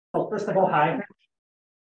first of all, hi.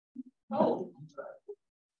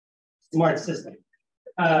 Smart system.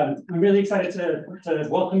 I'm really excited to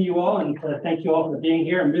welcome you all and to thank you all for being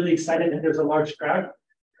here. I'm really excited that there's a large crowd.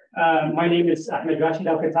 My name is Ahmed Rashid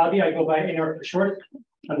Al-Khattabi. I go by AR for short.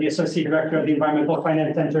 I'm the Associate Director of the Environmental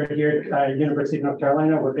Finance Center here at University of North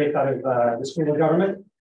Carolina. We're based out of the School of Government.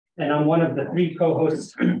 And I'm one of the 3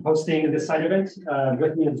 co-hosts hosting this side event.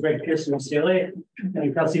 With me is Greg Pierce from UCLA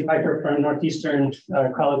and Kelsey Piper from Northeastern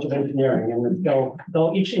College of Engineering. And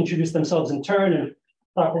they'll each introduce themselves in turn and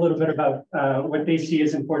talk a little bit about what they see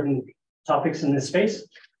as important topics in this space.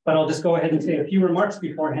 But I'll just go ahead and say a few remarks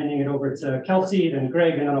before handing it over to Kelsey, then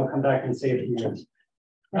Greg, and then I'll come back and say a few words.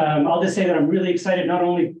 I'll just say that I'm really excited not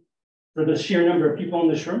only for the sheer number of people in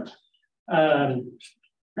this room,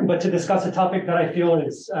 but to discuss a topic that I feel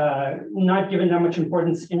is not given that much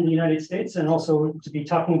importance in the United States, and also to be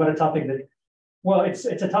talking about a topic that, well, it's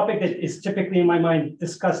a topic that is typically in my mind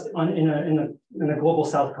discussed in a global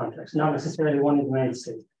South context, not necessarily one in the United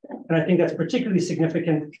States. And I think that's particularly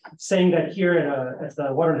significant, saying that here at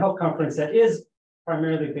the Water and Health Conference that is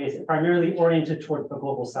primarily oriented towards the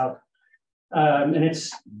global South. And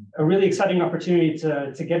it's a really exciting opportunity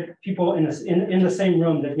to get people in the same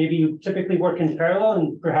room that maybe you typically work in parallel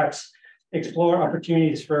and perhaps explore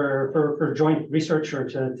opportunities for joint research or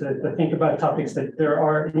to think about topics that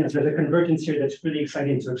there's a convergence here that's really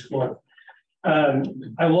exciting to explore.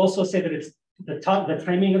 I will also say that it's the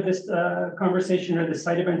timing of this conversation or this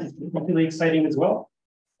side event is particularly exciting as well.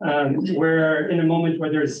 We're in a moment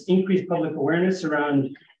where there's increased public awareness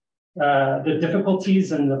around the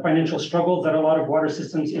difficulties and the financial struggles that a lot of water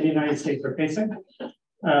systems in the United States are facing.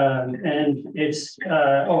 And it's,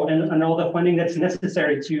 and all the funding that's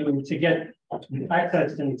necessary to get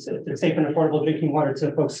access to safe and affordable drinking water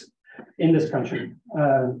to folks in this country.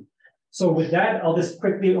 So with that, I'll just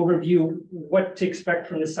quickly overview what to expect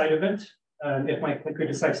from this side event if my clicker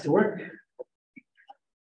decides to work.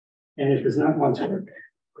 And it does not want to work.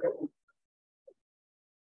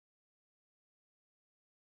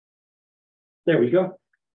 There we go.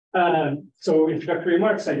 So introductory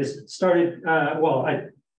remarks, I just started, I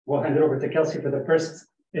will hand it over to Kelsey for the first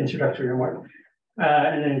introductory remark.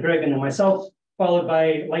 And then Greg and then myself, followed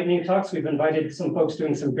by lightning talks. We've invited some folks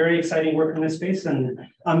doing some very exciting work in this space, and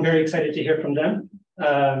I'm very excited to hear from them.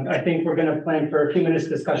 I think we're gonna plan for a few minutes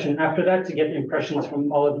discussion after that to get impressions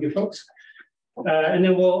from all of you folks. And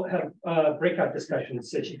then we'll have breakout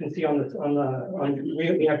discussions. As you can see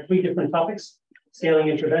we have 3 different topics: scaling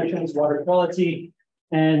interventions, water quality,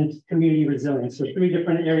 and community resilience. So 3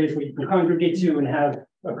 different areas where you can congregate to and have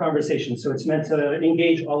a conversation. So it's meant to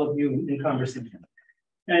engage all of you in conversation.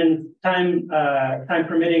 And time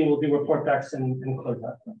permitting, we'll do report backs and close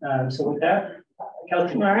up. So with that,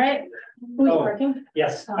 Kelsey. All right. Who's working?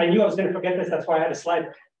 Yes, I knew I was going to forget this. That's why I had a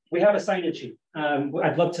slide. We have a sign-in sheet.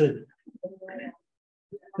 I'd love to.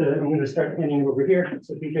 I'm going to start handing over here.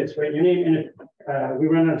 So if you guys write your name, and if we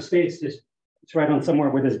run out of space, just it's right on somewhere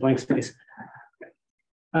where there's blank space.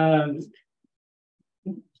 All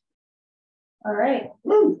right.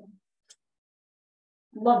 Woo.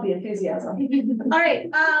 Love the enthusiasm. All right.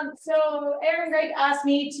 So Aaron and Greg asked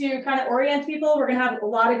me to kind of orient people. We're going to have a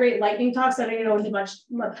lot of great lightning talks. I don't go into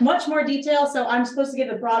much more detail. So I'm supposed to give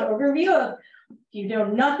a broad overview of, if you know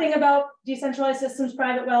nothing about decentralized systems,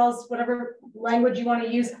 private wells, whatever language you want to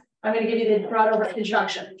use, I'm going to give you the broad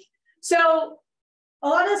introduction. So a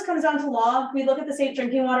lot of this comes down to law. We look at the Safe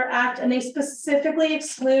Drinking Water Act, and they specifically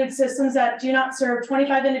exclude systems that do not serve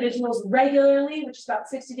 25 individuals regularly, which is about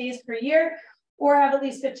 60 days per year, or have at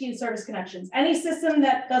least 15 service connections. Any system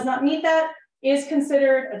that does not meet that is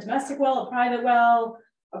considered a domestic well,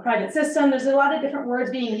 a private system. There's a lot of different words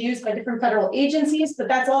being used by different federal agencies, but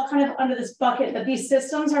that's all kind of under this bucket that these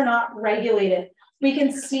systems are not regulated. We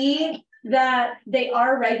can see that they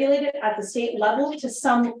are regulated at the state level to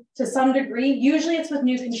some degree. Usually it's with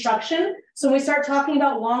new construction. So when we start talking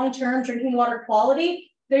about long-term drinking water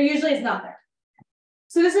quality, there usually is not there.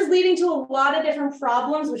 So this is leading to a lot of different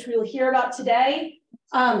problems, which we will hear about today.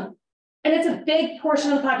 And it's a big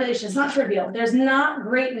portion of the population. It's not trivial. There's not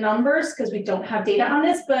great numbers because we don't have data on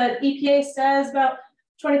this, but EPA says about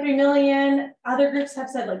 23 million. Other groups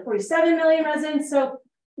have said like 47 million residents. So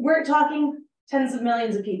we're talking tens of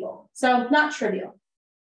millions of people. So not trivial.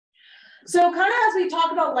 So kind of as we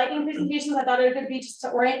talk about lightning presentations, I thought it would be just to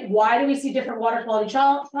orient why do we see different water quality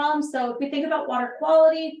problems. So if we think about water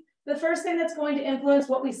quality, the first thing that's going to influence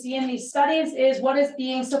what we see in these studies is what is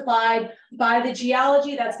being supplied by the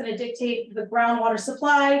geology. That's going to dictate the groundwater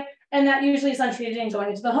supply, and that usually is untreated and going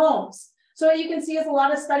into the homes. So what you can see is a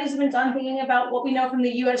lot of studies have been done thinking about what we know from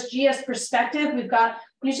the USGS perspective. We've got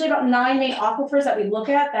usually about 9 main aquifers that we look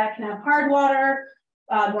at that can have hard water,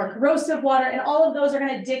 more corrosive water, and all of those are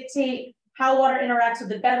going to dictate how water interacts with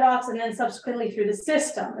the bedrocks and then subsequently through the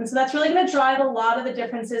system. And so that's really going to drive a lot of the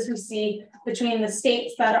differences we see between the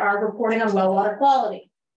states that are reporting on well water quality.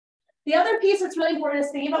 The other piece that's really important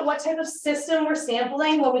is thinking about what type of system we're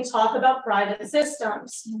sampling when we talk about private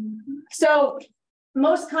systems. So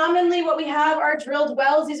most commonly what we have are drilled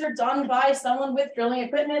wells. These are done by someone with drilling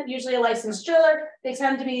equipment, usually a licensed driller. They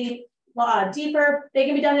tend to be deeper. They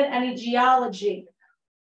can be done in any geology.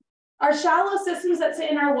 Our shallow systems that sit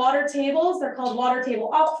in our water tables, they're called water table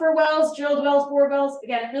aquifer wells, drilled wells, bore wells.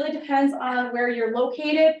 Again, it really depends on where you're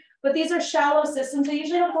located, but these are shallow systems. They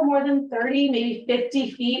usually don't go more than 30, maybe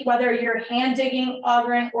 50 feet, whether you're hand digging,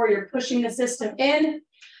 augering, or you're pushing the system in.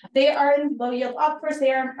 They are in low yield aquifers. They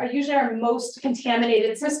are usually our most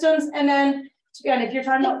contaminated systems. And then again, if you're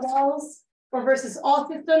talking about wells or versus all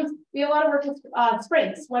systems, we have a lot of work with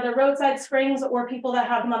springs, whether roadside springs or people that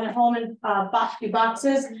have them on their home in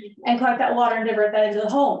boxes and collect that water and divert that into the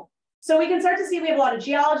home. So we can start to see we have a lot of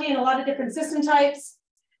geology and a lot of different system types.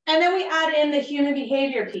 And then we add in the human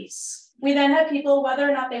behavior piece. We then have people, whether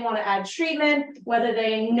or not they want to add treatment, whether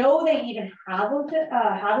they know they even have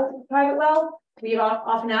a private well. We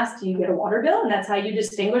often ask, do you get a water bill? And that's how you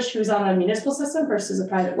distinguish who's on a municipal system versus a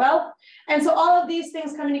private well. And so all of these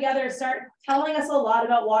things coming together start telling us a lot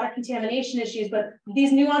about water contamination issues, but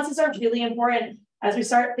these nuances are really important as we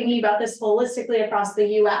start thinking about this holistically across the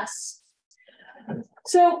US.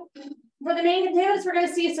 So for the main contaminants, we're going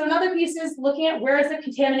to see, so another piece is looking at where is the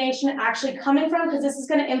contamination actually coming from, because this is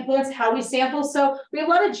going to influence how we sample. So we have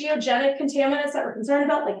a lot of geogenic contaminants that we're concerned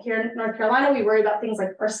about, like here in North Carolina, we worry about things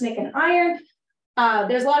like arsenic and iron.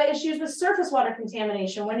 There's a lot of issues with surface water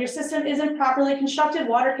contamination. When your system isn't properly constructed,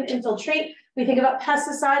 water can infiltrate. We think about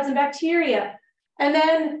pesticides and bacteria. And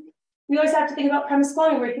then we always have to think about premise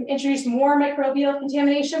plumbing, where we can introduce more microbial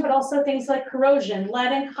contamination, but also things like corrosion,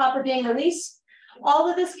 lead and copper being released. All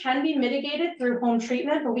of this can be mitigated through home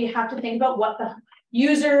treatment, but we have to think about what the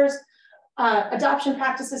users' adoption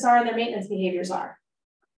practices are and their maintenance behaviors are.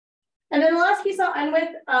 And then the last piece I'll end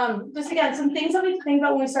with, just again, some things that we think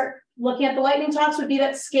about when we start looking at the lightning talks would be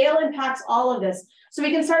that scale impacts all of this. So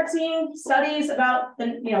we can start seeing studies about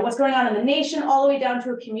what's going on in the nation all the way down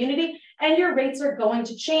to a community, and your rates are going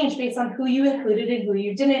to change based on who you included and who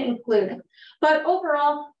you didn't include. But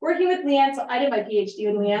overall, working with Leanne, so I did my PhD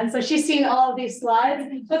with Leanne, so she's seen all of these slides.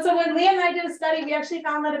 But so when Leanne and I did a study, we actually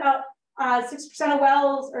found that about 6% of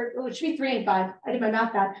wells, or it should be 3 and 5. I did my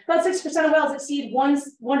math bad. About 6% of wells exceed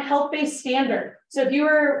one health-based standard. So if you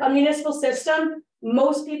were a municipal system,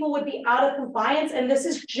 most people would be out of compliance, and this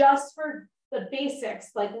is just for the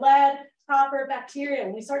basics like lead, copper, bacteria.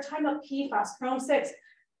 When we start talking about PFAS, Chrome-6,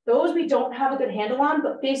 those we don't have a good handle on,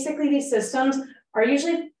 but basically these systems are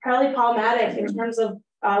usually fairly problematic in terms of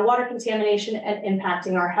water contamination and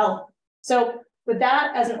impacting our health. So with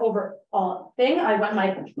that as an overall thing, I went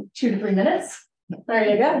my 2 to 3 minutes. There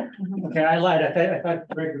you go. Okay, I lied. I thought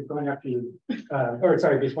Greg was going after you, or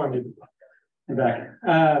sorry, before me back.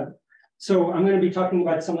 So I'm going to be talking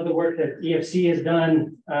about some of the work that EFC has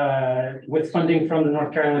done with funding from the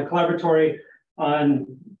North Carolina Collaboratory on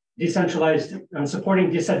decentralized, on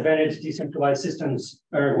supporting disadvantaged decentralized systems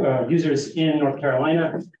or users in North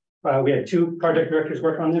Carolina. We had 2 project directors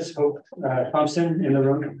work on this, Hope Thompson in the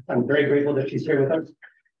room. I'm very grateful that she's here with us.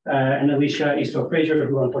 And Alicia Eastoe-Frazier,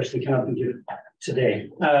 who unfortunately cannot be here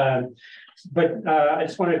today. But I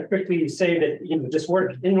just want to quickly say that this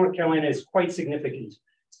work in North Carolina is quite significant.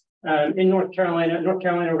 In North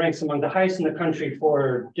Carolina ranks among the highest in the country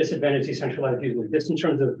for disadvantaged decentralized users. Just in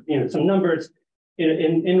terms of some numbers,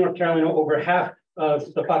 in North Carolina, over half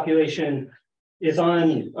of the population is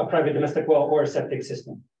on a private domestic well or a septic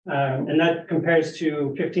system. And that compares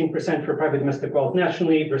to 15% for private domestic wells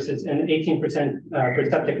nationally versus an 18% for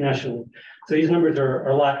septic nationally. So these numbers are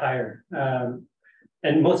a lot higher.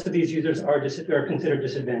 And most of these users are considered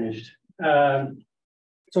disadvantaged.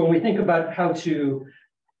 So when we think about how to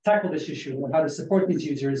tackle this issue and how to support these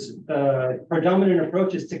users, the predominant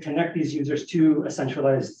approach is to connect these users to a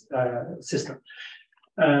centralized system.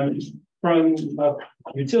 From a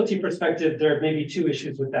utility perspective, there may be 2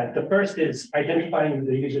 issues with that. The first is identifying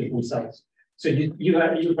the users themselves. So you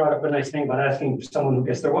brought up a nice thing about asking someone who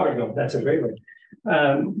gets their water bill. That's a great way.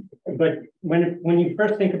 But when you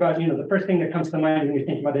first think about, the first thing that comes to mind when you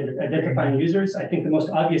think about identifying users, I think the most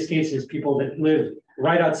obvious case is people that live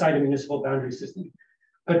right outside a municipal boundary system.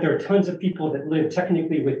 But there are tons of people that live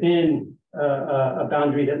technically within a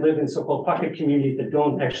boundary, that live in so-called pocket communities that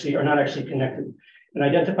are not actually connected. And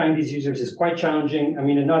identifying these users is quite challenging. I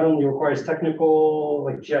mean, it not only requires technical,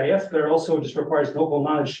 like GIS, but it also just requires local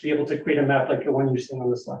knowledge to be able to create a map like the one you're seeing on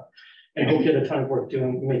the slide. And who did a ton of work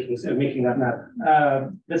making that map.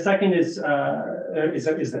 The second is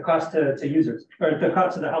the cost to users, or the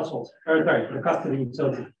cost to the households, or sorry, the cost to the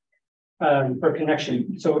utility per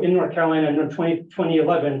connection. So in North Carolina, in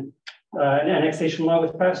 2011, an annexation law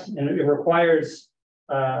was passed, and it requires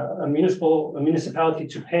a municipality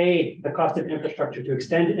to pay the cost of infrastructure, to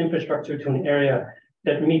extend infrastructure to an area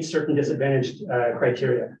that meets certain disadvantaged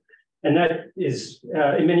criteria. And that is,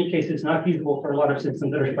 in many cases, not feasible for a lot of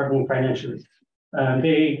citizens that are struggling financially.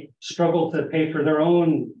 They struggle to pay for their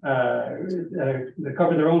own,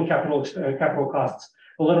 cover their own capital costs,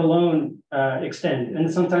 let alone extend.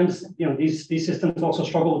 And sometimes, these systems also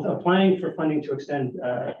struggle with applying for funding to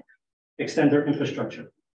extend their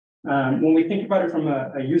infrastructure. When we think about it from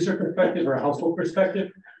a user perspective or a household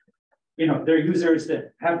perspective, they're users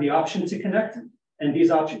that have the option to connect, and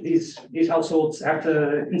these households have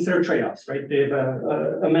to consider trade-offs, right? They have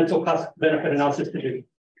a mental cost benefit analysis to do.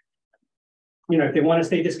 If they want to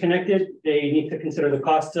stay disconnected, they need to consider the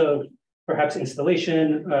cost of perhaps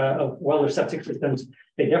installation of well or septic systems.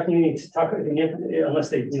 They definitely need to talk, unless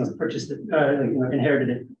they purchased it, inherited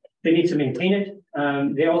it. They need to maintain it.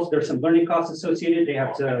 There's some learning costs associated. They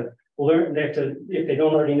have to learn. If they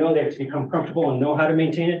don't already know, they have to become comfortable and know how to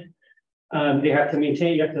maintain it. You have to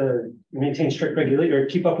maintain strict regulation or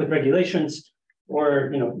keep up with regulations, or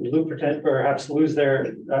perhaps lose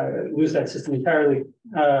that system entirely.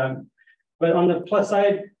 But on the plus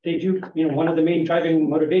side, they do. One of the main driving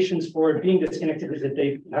motivations for being disconnected is that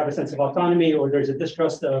they have a sense of autonomy, or there's a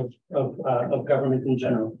distrust of government in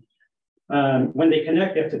general. When they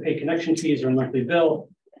connect, they have to pay connection fees or a monthly bill.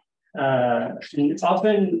 And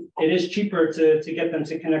often it is cheaper to get them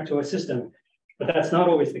to connect to a system, but that's not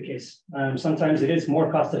always the case. Sometimes it is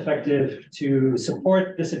more cost effective to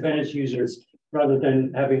support disadvantaged users rather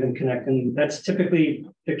than having them connect. And that's typically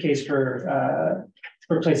the case for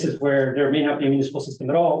places where there may not be a municipal system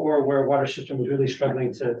at all, or where a water system is really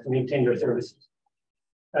struggling to maintain their services.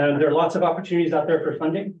 There are lots of opportunities out there for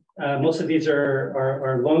funding. Most of these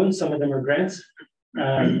are loans, some of them are grants,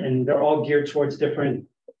 and they're all geared towards different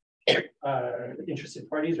interested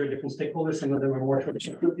parties or different stakeholders. Some of them are more towards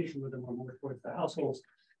the community, some of them are more towards the households.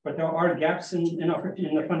 But there are gaps in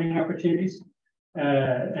the funding opportunities.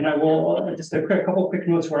 And I will just a couple quick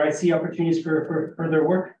notes where I see opportunities for further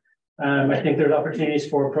work. I think there's opportunities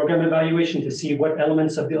for program evaluation to see what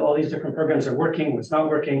elements of all these different programs are working, what's not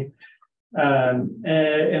working.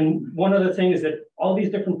 And one other thing is that all these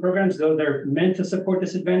different programs, though they're meant to support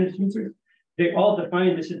disadvantaged users, they all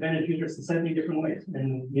define disadvantaged users in slightly different ways.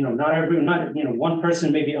 And one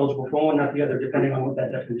person may be eligible for one, not the other, depending on what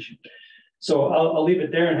that definition is. So I'll leave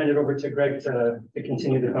it there and hand it over to Greg to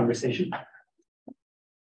continue the conversation.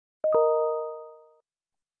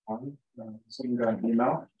 So you got an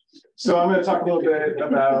email. So I'm going to talk a little bit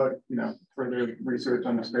about, further research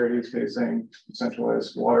on disparities facing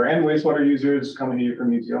centralized water and wastewater users coming to you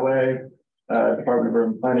from UCLA, Department of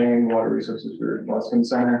Urban Planning, Water Resources for Luskin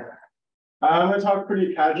Center. I'm going to talk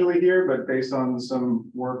pretty casually here, but based on some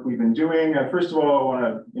work we've been doing. First of all, I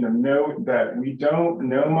want to note that we don't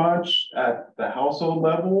know much at the household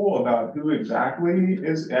level about who exactly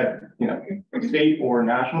is at state or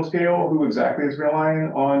national scale, who exactly is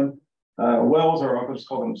relying on wells, or I'll just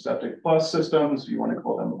call them septic plus systems. If you want to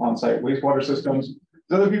call them on-site wastewater systems.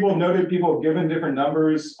 Other people noted people have given different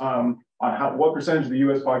numbers on what percentage of the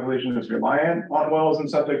U.S. population is reliant on wells and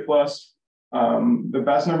septic plus. The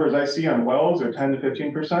best numbers I see on wells are 10 to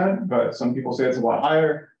 15%, but some people say it's a lot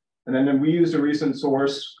higher. And then we used a recent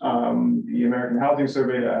source, the American Housing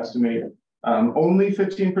Survey, to estimate only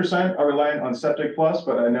 15% are reliant on septic plus,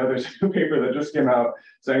 but I know there's a new paper that just came out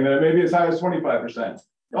saying that it may be as high as 25%.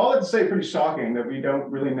 All that to say, pretty shocking that we don't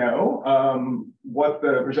really know what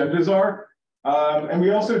the percentages are. And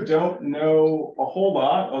we also don't know a whole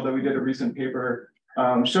lot, although we did a recent paper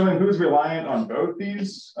showing who's reliant on both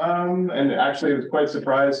these. And actually, I was quite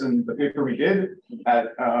surprised in the paper we did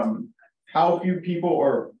at how many people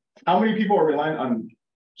are reliant on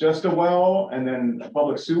just a well and then a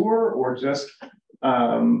public sewer, or just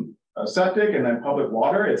a septic and then public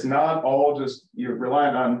water. It's not all just you're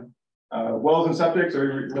reliant on wells and septics, or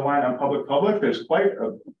you're relying on public. There's quite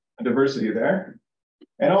a diversity there.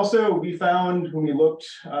 And also we found, when we looked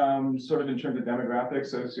sort of in terms of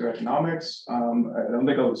demographics, socioeconomics, I don't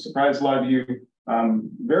think it'll surprise a lot of you,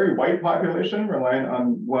 very white population reliant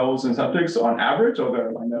on wells and septics on average,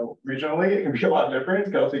 although I know regionally it can be a lot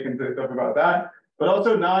different. Kelsey can say stuff about that, but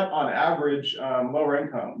also not on average lower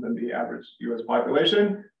income than the average US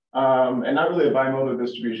population. and not really a bimodal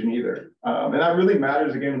distribution either. And that really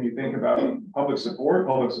matters again when you think about public support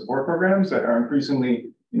programs that are increasingly,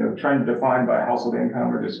 trying to define by household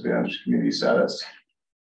income or disadvantaged community status.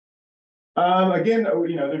 Again,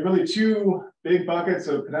 there's really two big buckets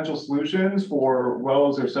of potential solutions for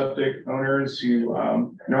wells or septic owners who,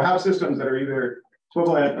 have systems that are either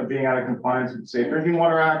equivalent of being out of compliance with the Safe Drinking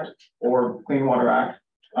Water Act or Clean Water Act.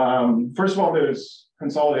 First of all, there's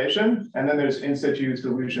consolidation, and then there's in situ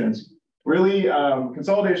solutions. Really,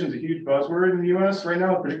 consolidation is a huge buzzword in the US right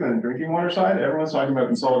now, particularly on the drinking water side. Everyone's talking about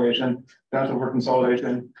consolidation, potential for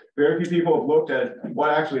consolidation. Very few people have looked at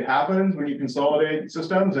what actually happens when you consolidate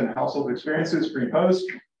systems and household experiences pre-post.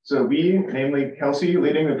 So we, namely Kelsey,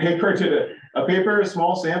 leading the paper, did a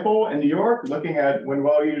small sample in New York, looking at when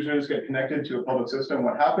well users get connected to a public system,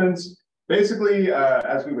 what happens. Basically,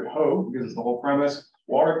 as we would hope, because it's the whole premise,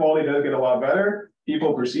 water quality does get a lot better.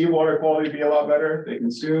 People perceive water quality to be a lot better. They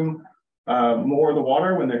consume more of the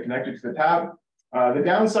water when they're connected to the tap. The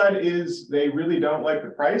downside is they really don't like the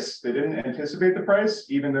price. They didn't anticipate the price,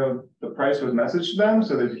 even though the price was messaged to them.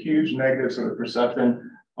 So there's a huge negative sort of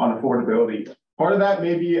perception on affordability. Part of that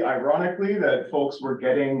may be, ironically, that folks were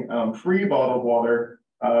getting free bottled water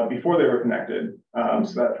before they were connected.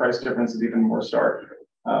 So that price difference is even more stark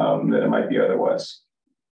than it might be otherwise.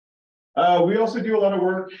 We also do a lot of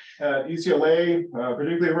work at UCLA,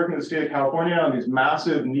 particularly working in the state of California on these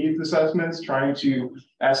massive needs assessments, trying to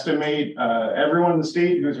estimate everyone in the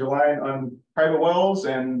state who's reliant on private wells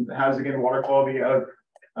and has, again, water quality of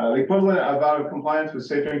the equivalent of out of compliance with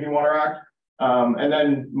Safe Drinking Water Act, and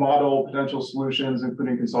then model potential solutions,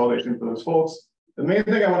 including consolidation for those folks. The main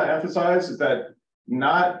thing I want to emphasize is that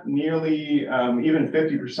not nearly even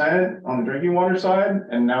 50% on the drinking water side,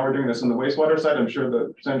 and now we're doing this on the wastewater side, I'm sure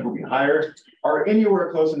the percentage will be higher, are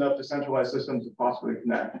anywhere close enough to centralized systems to possibly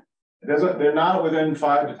connect. They're not within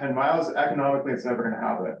 5 to 10 miles. Economically, it's never going to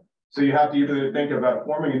happen. So you have to either think about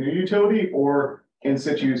forming a new utility or in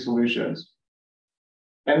situ solutions.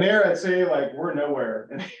 And there I'd say, like, we're nowhere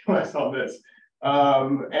in the US on this.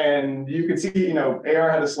 And you can see,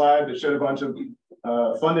 AR had a slide that showed a bunch of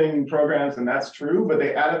funding programs, and that's true, but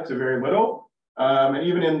they add up to very little. And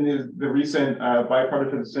even in the recent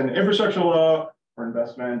bipartisan infrastructure law for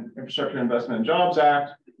Infrastructure Investment and Jobs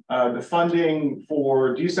Act, the funding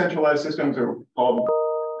for decentralized systems, or called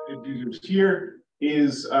users here,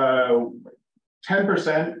 is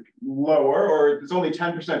 10% lower, or it's only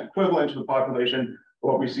 10% equivalent to the population of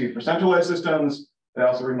what we see for centralized systems. I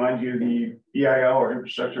also remind you the EIL, or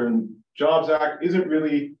Infrastructure and Jobs Act, isn't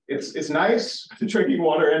really, it's nice to drinking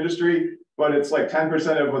water industry, but it's like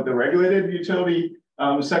 10% of what the regulated utility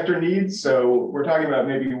sector needs. So we're talking about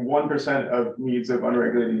maybe 1% of needs of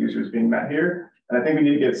unregulated users being met here. And I think we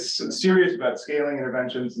need to get serious about scaling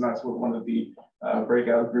interventions, and that's what one of the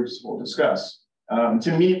breakout groups will discuss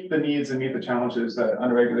to meet the needs and meet the challenges that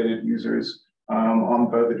unregulated users on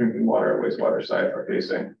both the drinking water and wastewater side are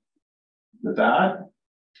facing. With that,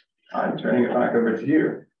 I'm turning it back over to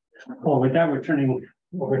you. Well, with that, we're turning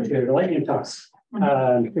over to the lightning talks.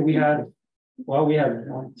 We have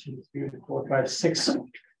 1, 2, 3, 4, 5,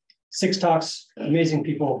 6 talks. Amazing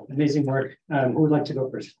people, amazing work. Who would like to go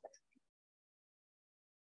first?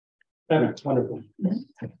 Evan, wonderful.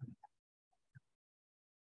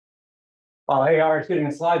 While AR is getting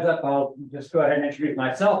the slides up, I'll just go ahead and introduce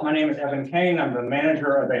myself. My name is Evan Kane. I'm the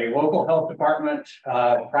manager of a local health department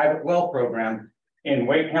private well program in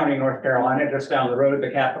Wake County, North Carolina, just down the road,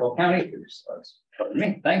 the Capital County.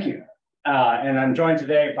 Thank you. And I'm joined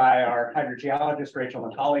today by our hydrogeologist, Rachel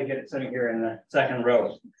McCauley, sitting here in the second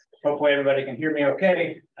row. Hopefully everybody can hear me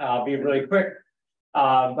okay. I'll be really quick.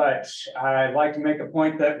 But I'd like to make a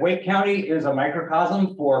point that Wake County is a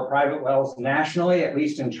microcosm for private wells nationally, at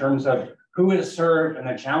least in terms of who is served and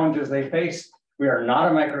the challenges they face. We are not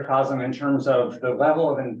a microcosm in terms of the level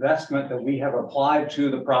of investment that we have applied to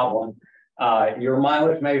the problem. Your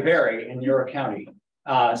mileage may vary in your county.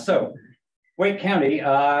 So Wake County,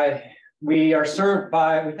 we are served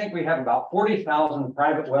by, we think we have about 40,000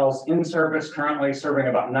 private wells in service, currently serving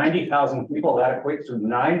about 90,000 people. That equates to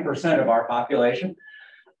 9% of our population.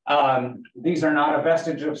 These are not a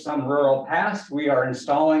vestige of some rural past. We are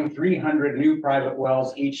installing 300 new private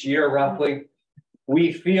wells each year, roughly.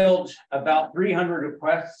 We field about 300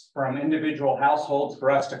 requests from individual households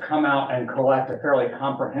for us to come out and collect a fairly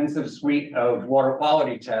comprehensive suite of water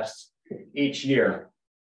quality tests each year.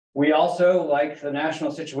 We also, like the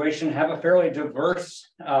national situation, have a fairly diverse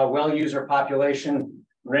well user population.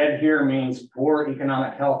 Red here means poor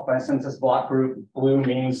economic health by census block group. Blue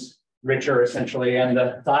means richer, essentially. And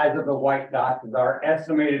the size of the white dot is our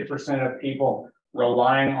estimated percent of people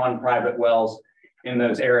relying on private wells. in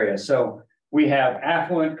those areas. So we have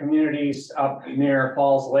affluent communities up near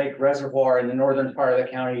Falls Lake Reservoir in the northern part of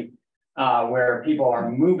the county, where people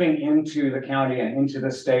are moving into the county and into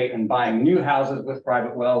the state and buying new houses with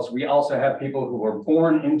private wells. We also have people who were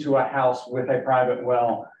born into a house with a private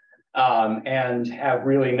well and have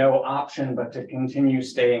really no option but to continue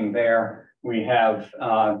staying there. We have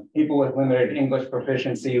people with limited English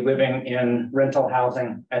proficiency living in rental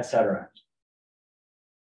housing, et cetera.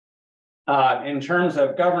 In terms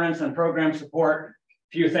of governance and program support,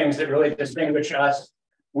 a few things that really distinguish us.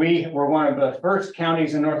 We were one of the first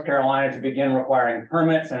counties in North Carolina to begin requiring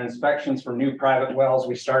permits and inspections for new private wells.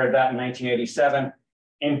 We started that in 1987.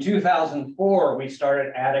 In 2004, we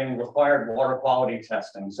started adding required water quality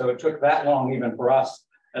testing. So it took that long even for us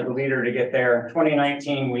as a leader to get there.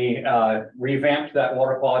 2019, we revamped that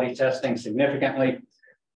water quality testing significantly.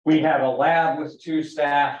 We have a lab with 2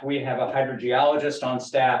 staff. We have a hydrogeologist on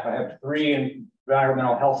staff. I have 3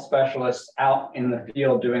 environmental health specialists out in the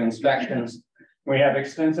field doing inspections. We have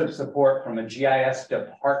extensive support from a GIS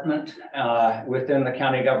department within the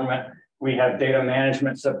county government. We have data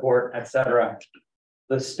management support, et cetera.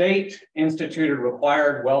 The state instituted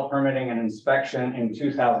required well permitting and inspection in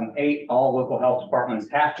 2008. All local health departments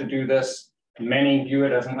have to do this. Many view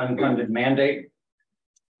it as an unfunded mandate.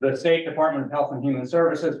 The State Department of Health and Human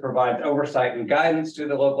Services provides oversight and guidance to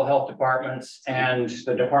the local health departments, and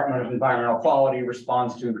the Department of Environmental Quality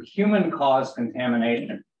responds to human-caused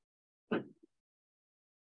contamination.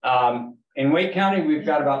 In Wake County, we've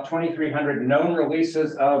got about 2,300 known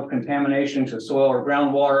releases of contamination to soil or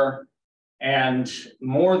groundwater, and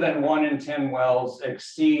more than 1 in 10 wells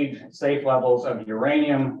exceed safe levels of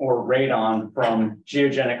uranium or radon from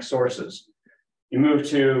geogenic sources. You move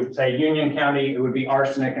to, say, Union County, it would be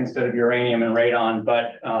arsenic instead of uranium and radon,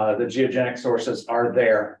 but the geogenic sources are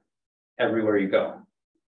there everywhere you go.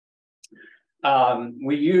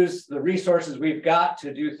 We use the resources we've got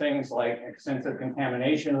to do things like extensive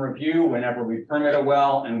contamination review whenever we permit a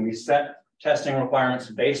well, and we set testing requirements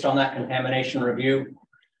based on that contamination review.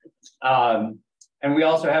 And we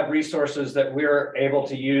also have resources that we're able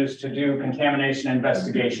to use to do contamination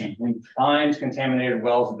investigation. We find contaminated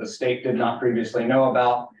wells that the state did not previously know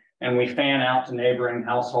about, and we fan out to neighboring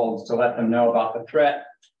households to let them know about the threat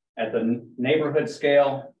at the neighborhood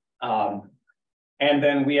scale. And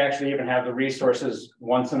then we actually even have the resources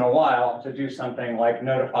once in a while to do something like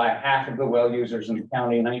notify half of the well users in the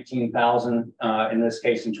county, 19,000 in this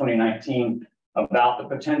case in 2019, about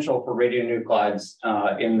the potential for radionuclides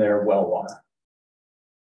in their well water.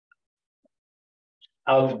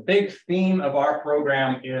 A big theme of our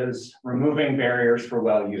program is removing barriers for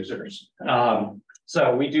well users.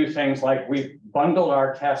 So we do things like we've bundled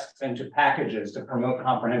our tests into packages to promote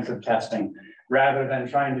comprehensive testing, rather than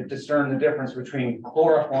trying to discern the difference between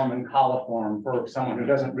chloroform and coliform for someone who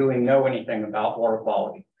doesn't really know anything about water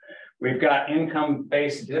quality. We've got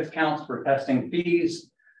income-based discounts for testing fees.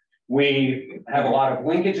 We have a lot of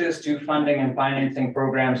linkages to funding and financing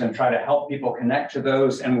programs and try to help people connect to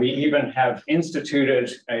those. And we even have instituted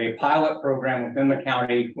a pilot program within the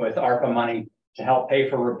county with ARPA money to help pay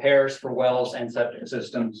for repairs for wells and septic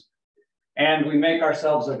systems. And we make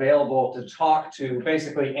ourselves available to talk to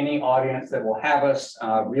basically any audience that will have us.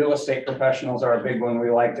 Real estate professionals are a big one we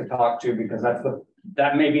like to talk to, because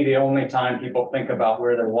that may be the only time people think about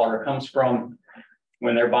where their water comes from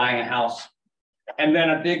when they're buying a house. And then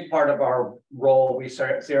a big part of our role we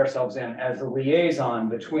see ourselves in as a liaison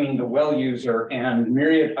between the well user and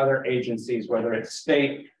myriad other agencies, whether it's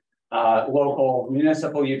state, local,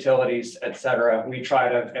 municipal utilities, et cetera. We try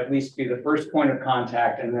to at least be the first point of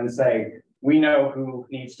contact and then say, we know who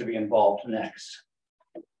needs to be involved next.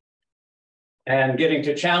 And getting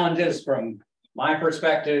to challenges from my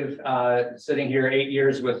perspective, sitting here 8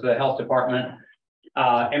 years with the health department,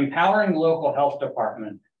 empowering the local health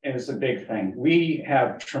department is a big thing. We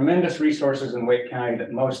have tremendous resources in Wake County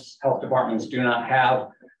that most health departments do not have.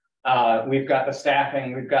 We've got the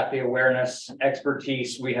staffing, we've got the awareness,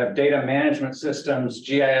 expertise, we have data management systems,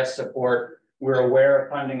 GIS support. We're aware of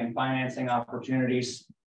funding and financing opportunities.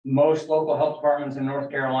 Most local health departments in North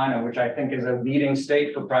Carolina, which I think is a leading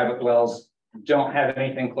state for private wells, don't have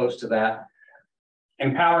anything close to that.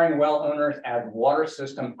 Empowering well owners as water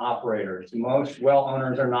system operators. Most well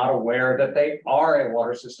owners are not aware that they are a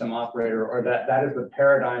water system operator, or that that is the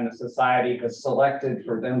paradigm that society has selected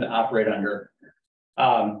for them to operate under.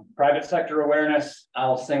 Private sector awareness,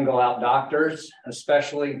 I'll single out doctors,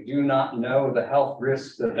 especially do not know the health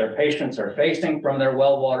risks that their patients are facing from their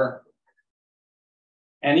well water.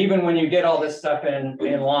 And even when you get all this stuff in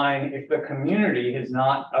line, if the community is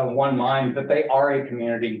not of one mind that they are a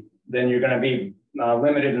community, then you're going to be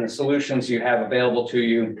limited in the solutions you have available to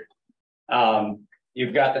you.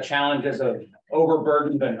 You've got the challenges of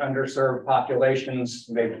overburdened and underserved populations.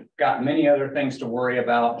 They've got many other things to worry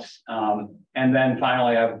about. And then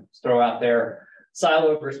finally, I would throw out there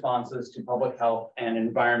siloed responses to public health and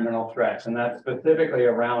environmental threats. And that's specifically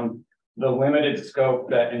around the limited scope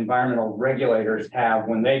that environmental regulators have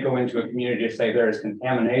when they go into a community to say there is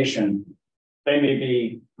contamination. They may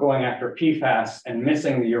be going after PFAS and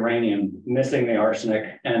missing the uranium, missing the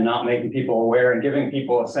arsenic, and not making people aware and giving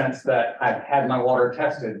people a sense that I've had my water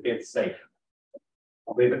tested, it's safe.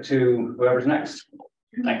 I'll leave it to whoever's next.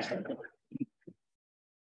 Thanks. Who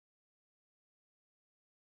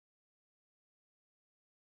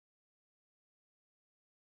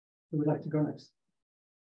would like to go next?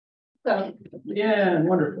 So, Yeah,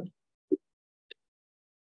 wonderful.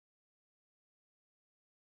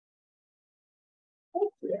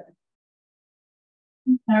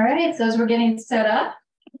 all right, so as we're getting set up,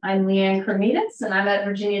 I'm Leanne Kermitas and I'm at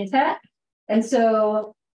Virginia Tech. And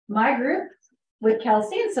so my group with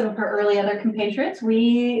Kelsey and some of her early other compatriots,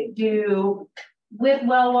 we do with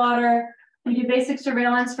well water, we do basic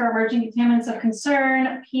surveillance for emerging contaminants of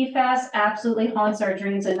concern. PFAS absolutely haunts our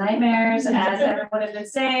dreams and nightmares, as everyone has been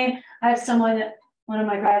saying. I have one of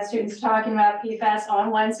my grad students talking about PFAS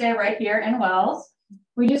on Wednesday right here in Wells.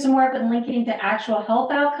 We do some work with linking to actual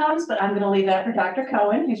health outcomes, but I'm going to leave that for Dr.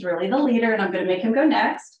 Cohen, who's really the leader, and I'm going to make him go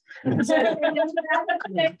next. Demographic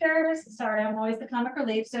predictors. Sorry, I'm always the comic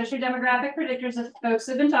relief. Socio-demographic predictors that folks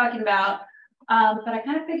have been talking about. But I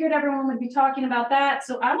kind of figured everyone would be talking about that.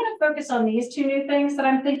 So I'm going to focus on these two new things that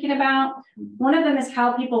I'm thinking about. One of them is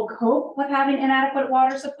how people cope with having inadequate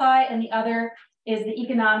water supply, and the other is the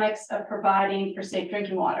economics of providing for safe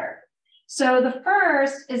drinking water. So the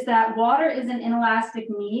first is that water is an inelastic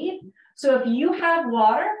need. So if you have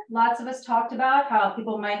water, lots of us talked about how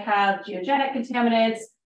people might have geogenic contaminants,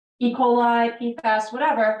 E. coli, PFAS,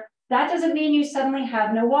 whatever. That doesn't mean you suddenly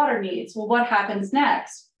have no water needs. Well, what happens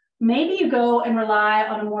next? Maybe you go and rely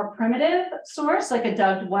on a more primitive source like a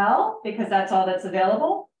dug well, because that's all that's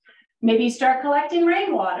available. Maybe you start collecting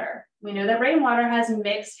rainwater. We know that rainwater has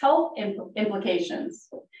mixed health implications.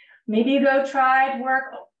 Maybe you go try to work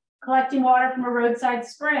collecting water from a roadside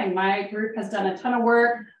spring. My group has done a ton of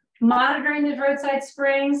work monitoring these roadside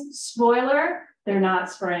springs. Spoiler, they're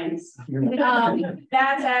not springs. There you go.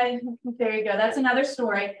 That's another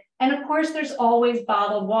story. And of course, there's always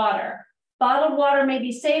bottled water. Bottled water may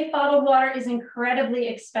be safe. Bottled water is incredibly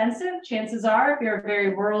expensive. Chances are, if you're a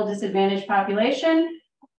very rural, disadvantaged population,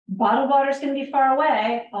 bottled water is going to be far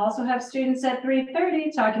away. Also have students at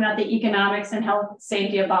 3:30 talking about the economics and health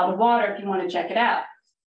safety of bottled water if you want to check it out.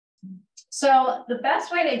 So the best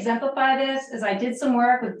way to exemplify this is I did some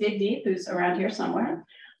work with Dig Deep, who's around here somewhere,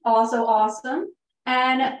 also awesome,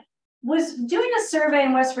 and was doing a survey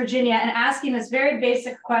in West Virginia and asking this very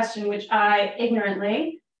basic question, which I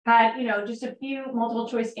ignorantly had, just a few multiple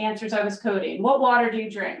choice answers I was coding. What water do you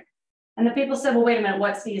drink? And the people said, well, wait a minute,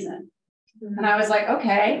 what season? And I was like,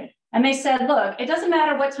 okay. And they said, look, it doesn't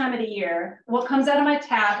matter what time of the year. What comes out of my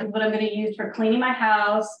tap is what I'm going to use for cleaning my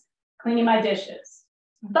house, cleaning my dishes.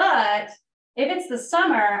 But if it's the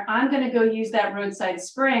summer, I'm going to go use that roadside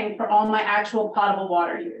spring for all my actual potable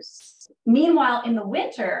water use. Meanwhile, in the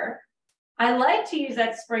winter, I like to use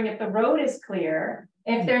that spring if the road is clear.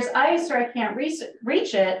 If there's ice or I can't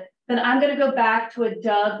reach it, then I'm going to go back to a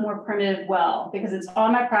dug, more primitive well because it's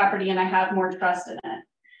on my property and I have more trust in it.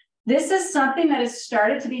 This is something that has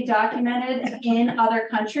started to be documented in other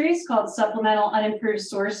countries called supplemental unimproved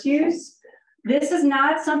source use. This is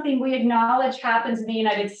not something we acknowledge happens in the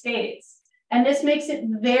United States. And this makes it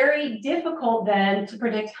very difficult then to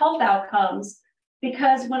predict health outcomes,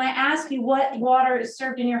 because when I ask you what water is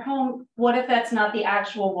served in your home, what if that's not the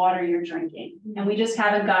actual water you're drinking? And we just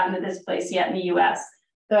haven't gotten to this place yet in the US.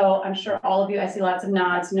 Though I'm sure all of you, I see lots of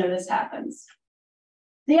nods, know this happens.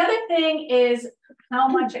 The other thing is how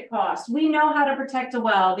much it costs. We know how to protect a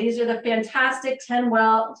well. These are the fantastic 10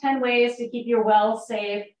 ways to keep your well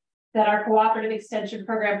safe that our cooperative extension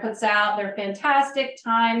program puts out. They're fantastic,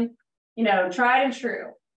 time, tried and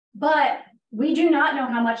true. But we do not know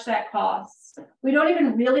how much that costs. We don't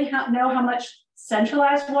even really know how much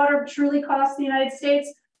centralized water truly costs in the United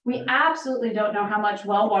States. We absolutely don't know how much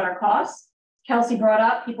well water costs. Kelsey brought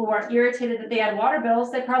up people were irritated that they had water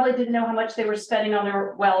bills. They probably didn't know how much they were spending on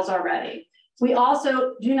their wells already. We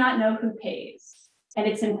also do not know who pays. And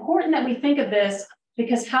it's important that we think of this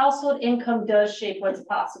because household income does shape what's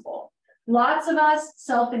possible. Lots of us,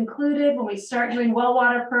 self-included, when we start doing well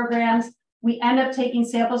water programs, we end up taking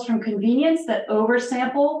samples from convenience that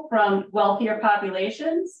oversample from wealthier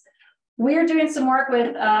populations. We're doing some work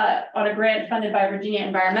with on a grant funded by Virginia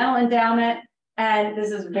Environmental Endowment. And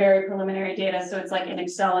this is very preliminary data, so it's like in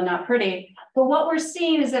Excel and not pretty. But what we're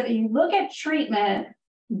seeing is that if you look at treatment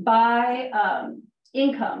by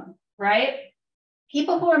income, right?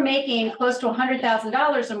 People who are making close to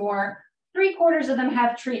 $100,000 or more, 3/4 of them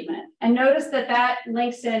have treatment. And notice that that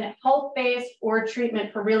links in health-based or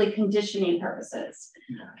treatment for really conditioning purposes.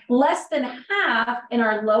 Less than half in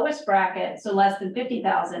our lowest bracket, so less than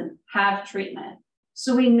 50,000, have treatment.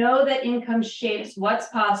 So we know that income shapes what's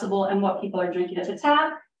possible and what people are drinking at the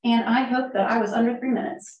tap. And I hope that I was under 3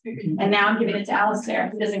 minutes. And now I'm giving it to Alistair,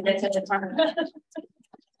 who doesn't get to the time.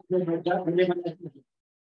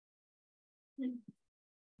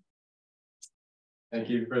 Thank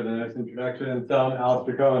you for the nice introduction. So I'm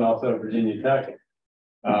Alistair Cohen, also Virginia Tech.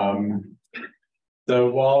 So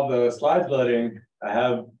while the slide's loading, I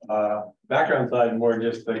have a background slide more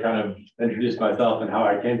just to kind of introduce myself and how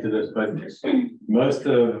I came to this, but most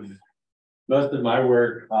of my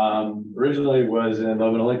work originally was in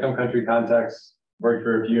low middle income country context, worked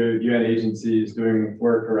for a few UN agencies doing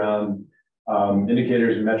work around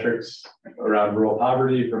indicators and metrics around rural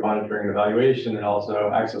poverty for monitoring and evaluation, and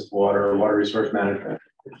also access to water, water resource management.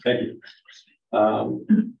 Thank you.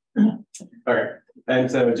 Okay,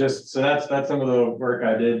 and so that's some of the work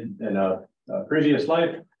I did in a previous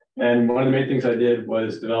life. And one of the main things I did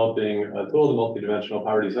was developing a tool, the multidimensional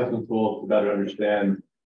poverty assessment tool, to better understand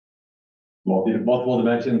multiple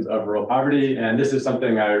dimensions of rural poverty. And this is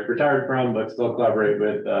something I retired from, but still collaborate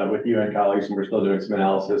with UN colleagues, and we're still doing some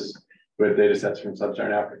analysis with data sets from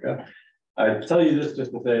sub-Saharan Africa. I tell you this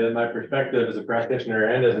just to say that my perspective as a practitioner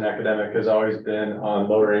and as an academic has always been on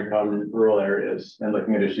lower income rural areas and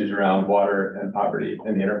looking at issues around water and poverty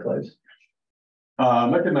and the interplays.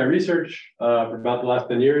 Much of my research for about the last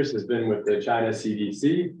 10 years has been with the China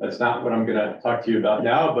CDC. That's not what I'm going to talk to you about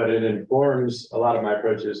now, but it informs a lot of my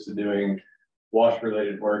approaches to doing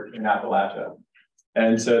WASH-related work in Appalachia.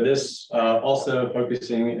 And so this also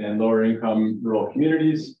focusing in lower income rural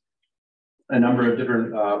communities, a number of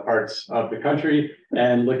different parts of the country,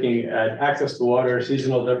 and looking at access to water,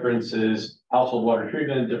 seasonal differences, household water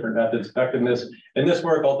treatment, different methods, effectiveness. And this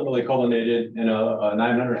work ultimately culminated in a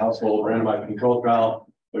 900 household randomized control trial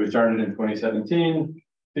that we started in 2017,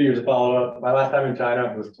 2 years of follow-up. My last time in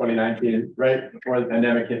China was 2019, right before the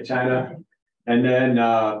pandemic hit China. And then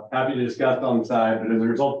happy to discuss on the side, but as a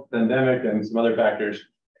result of the pandemic and some other factors,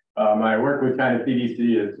 my work with China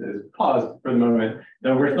CDC is paused for the moment,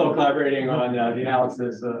 though we're still collaborating on the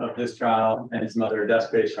analysis of this trial and some other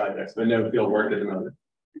desk-based projects, but no field work at the moment.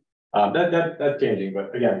 That's changing,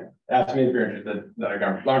 but again, ask me if you're interested in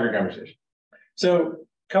a longer conversation. So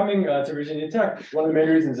coming to Virginia Tech, one of the main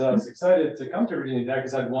reasons I was excited to come to Virginia Tech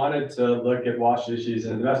is I wanted to look at WASH issues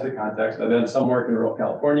in a domestic context. I've done some work in rural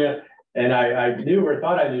California, and I knew or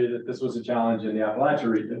thought I knew that this was a challenge in the Appalachia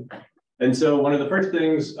region. And so one of the first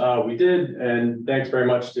things we did, and thanks very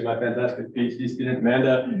much to my fantastic PhD student,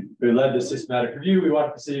 Amanda, who led the systematic review, we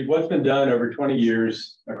wanted to see what's been done over 20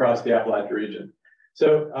 years across the Appalachia region.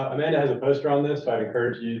 So Amanda has a poster on this, so I'd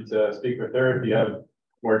encourage you to speak with her if you have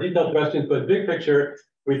more detailed questions. But big picture,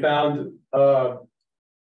 we found, we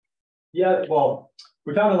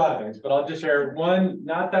found a lot of things, but I'll just share one,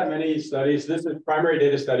 not that many studies. This is primary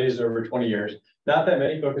data studies over 20 years, not that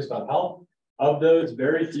many focused on health. Of those,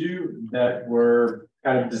 very few that were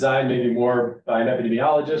kind of designed maybe more by an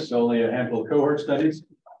epidemiologist, so only a handful of cohort studies.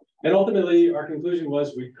 And ultimately, our conclusion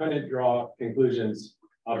was we couldn't draw conclusions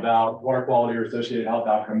about water quality or associated health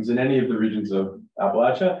outcomes in any of the regions of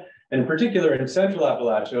Appalachia, and in particular in central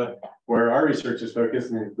Appalachia, where our research is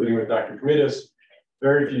focused, including with Dr. Kamitas,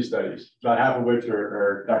 very few studies, about half of which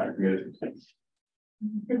are Dr. Kamitas.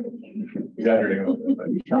 Exaggerating a little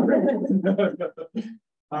bit.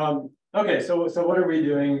 Okay, so what are we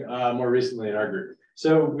doing more recently in our group?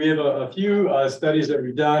 So we have a few studies that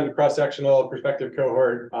we've done, cross-sectional perspective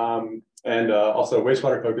cohort, and also a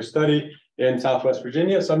wastewater focused study in Southwest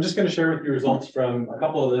Virginia. So I'm just going to share with you results from a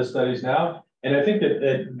couple of those studies now. And I think that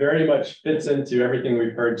it very much fits into everything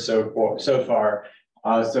we've heard so far.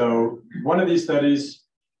 So one of these studies,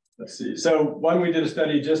 let's see. So one, we did a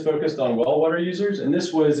study just focused on well water users, and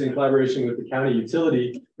this was in collaboration with the county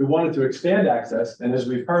utility who wanted to expand access. And as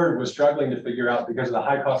we've heard, was struggling to figure out, because of the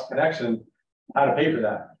high cost connection, how to pay for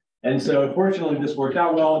that. And so fortunately, this worked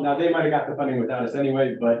out well. Now they might've got the funding without us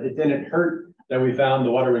anyway, but it didn't hurt that we found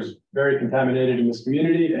the water was very contaminated in this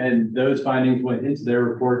community, and those findings went into their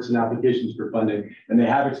reports and applications for funding, and they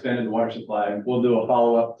have expanded the water supply. And we'll do a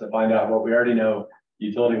follow-up to find out what we already know.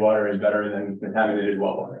 Utility water is better than contaminated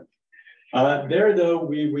well water. There, though,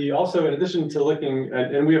 we also, in addition to looking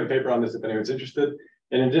at, and we have a paper on this if anyone's interested,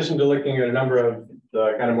 In addition to looking at a number of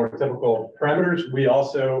the kind of more typical parameters, we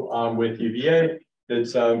also, with UVA, did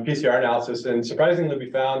some PCR analysis, and surprisingly,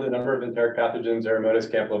 we found a number of enteric pathogens, Aeromonas,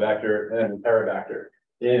 Campylobacter, and Enterobacter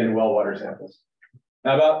in well water samples.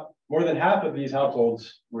 Now, about more than half of these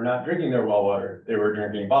households were not drinking their well water. They were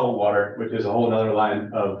drinking bottled water, which is a whole other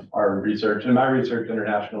line of our research and my research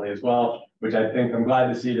internationally as well, which I think I'm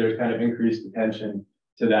glad to see there's kind of increased attention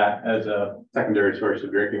to that as a secondary source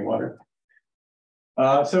of drinking water.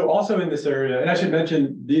 So also in this area, and I should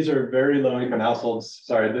mention, these are very low income households.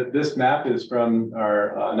 Sorry, this map is from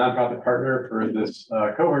our nonprofit partner for this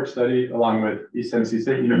cohort study, along with East Tennessee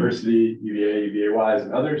State University, UVA, UVA-Wise,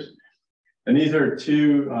 and others. And these are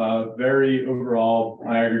two very overall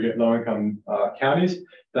aggregate low income counties.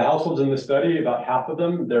 The households in the study, about half of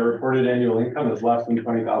them, their reported annual income is less than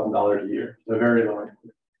 $20,000 a year. So very low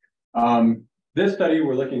income. This study,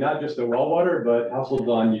 we're looking not just at well water, but households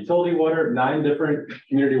on utility water, 9 different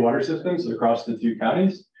community water systems across the 2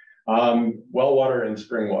 counties, well water and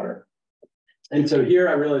spring water. And so here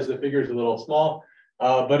I realize the figure is a little small,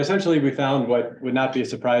 but essentially we found what would not be a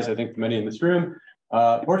surprise, I think, to many in this room.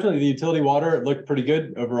 Fortunately, the utility water looked pretty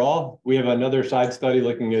good overall. We have another side study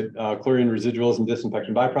looking at chlorine residuals and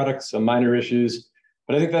disinfection byproducts, some minor issues.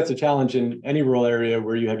 But I think that's a challenge in any rural area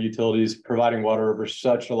where you have utilities providing water over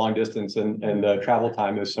such a long distance and the travel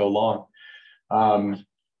time is so long.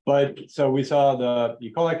 But so we saw the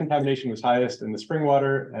E. coli contamination was highest in the spring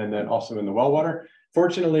water and then also in the well water.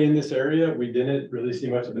 Fortunately, in this area, we didn't really see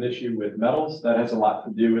much of an issue with metals. That has a lot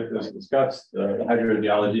to do with, as discussed, the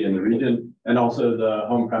hydrogeology in the region and also the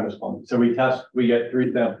home premise plumbing. So we get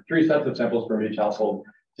three sets of samples from each household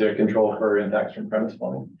to control for impacts from premise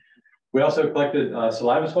plumbing. We also collected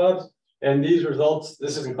saliva swabs, and these results,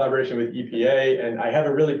 this is in collaboration with EPA, and I have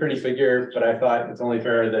a really pretty figure, but I thought it's only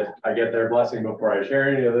fair that I get their blessing before I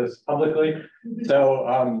share any of this publicly.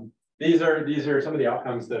 So these are some of the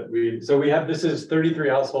outcomes that we have, this is 33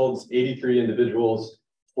 households, 83 individuals,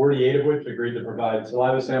 48 of which agreed to provide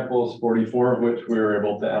saliva samples, 44 of which we were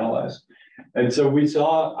able to analyze. And so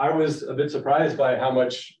I was a bit surprised by how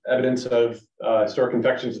much evidence of stork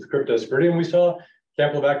infections with Cryptosporidium we saw.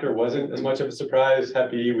 Campylobacter wasn't as much of a surprise.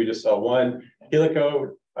 Hep B, we just saw 1.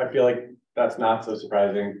 Helico, I feel like that's not so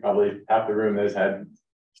surprising. Probably half the room has had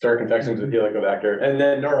stork infections with Helicobacter. And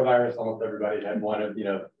then norovirus, almost everybody had one of,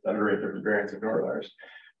 under rate different variants of norovirus.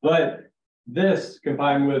 But this,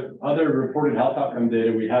 combined with other reported health outcome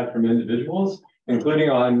data we had from individuals, including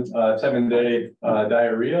on 7-day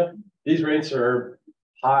diarrhea, these rates are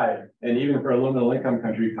high. And even for a low middle income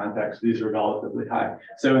country context, these are relatively high.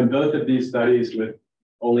 So in both of these studies with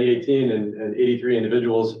only 18 and 83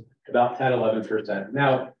 individuals, about 10, 11%.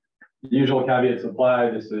 Now, the usual caveats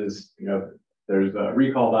apply. This is, there's a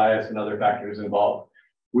recall bias and other factors involved.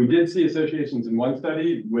 We did see associations in one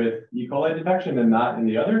study with E. coli detection and not in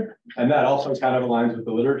the other. And that also kind of aligns with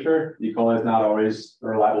the literature. E. coli is not always a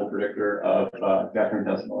reliable predictor of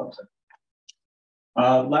gastrointestinal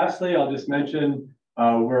upset. Lastly, I'll just mention,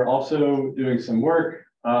 we're also doing some work,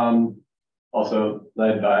 also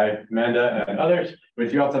led by Amanda and others,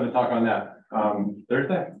 which you also have a talk on that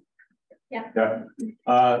Thursday. Yeah.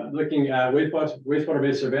 Looking at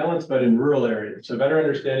wastewater-based surveillance, but in rural areas. So better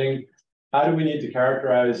understanding how do we need to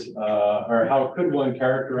characterize, or how could one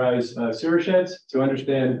characterize sewer sheds to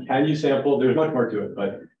understand, can you sample, there's much more to it,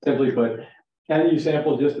 but simply put, can you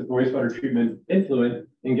sample just at the wastewater treatment influent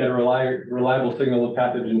and get a reliable signal of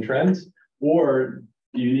pathogen trends? Or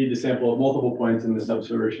do you need to sample at multiple points in the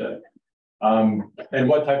subsewer shed? And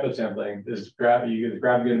what type of sampling? Is grab going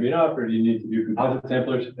to be enough, or do you need to do composite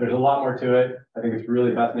samplers? There's a lot more to it. I think it's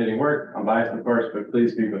really fascinating work. I'm biased, of course, but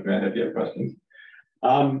please speak with Amanda if you have questions.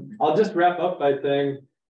 I'll just wrap up by saying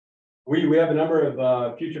we have a number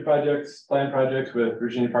of future projects, planned projects with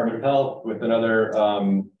Virginia Department of Health, with another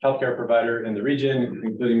healthcare provider in the region,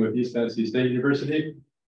 including with East Tennessee State University.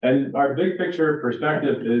 And our big picture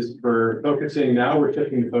perspective is for focusing now, we're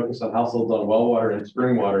shifting to focus on households on well water and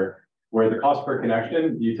spring water, where the cost per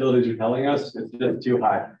connection, the utilities are telling us it's just too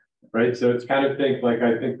high, right? So it's kind of like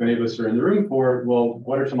I think many of us are in the room for, well,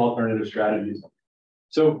 what are some alternative strategies?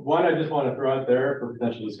 So one, I just want to throw out there for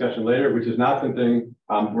potential discussion later, which is not something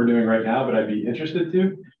we're doing right now, but I'd be interested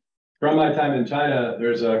to. From my time in China,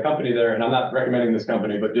 there's a company there, and I'm not recommending this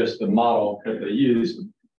company, but just the model that they use.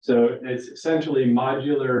 So it's essentially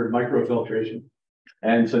modular microfiltration.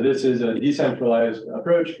 And so this is a decentralized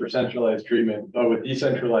approach for centralized treatment, but with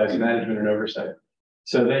decentralized management and oversight.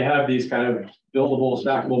 So they have these kind of buildable,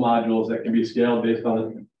 stackable modules that can be scaled based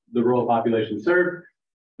on the rural population served.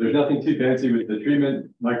 There's nothing too fancy with the treatment,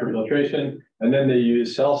 microfiltration, And then they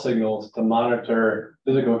use cell signals to monitor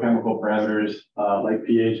physical chemical parameters like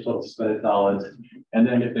pH, total suspended solids. And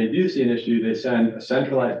then if they do see an issue, they send a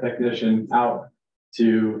centralized technician out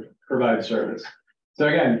to provide service. So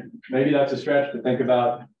again, maybe that's a stretch to think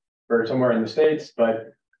about for somewhere in the States,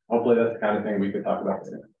 but hopefully that's the kind of thing we could talk about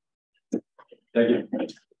today. Thank you.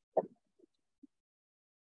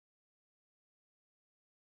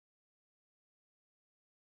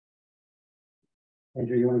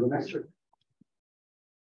 Andrew, you want to go next?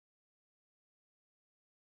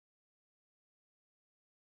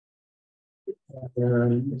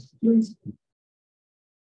 Please.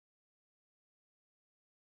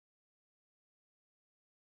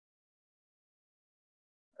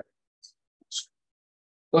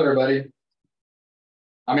 Hello, everybody.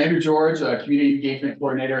 I'm Andrew George, a Community Engagement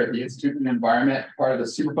Coordinator at the Institute for the Environment, part of the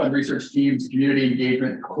Superfund Research Team's Community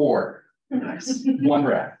Engagement Core. Nice. One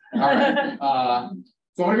breath. All right.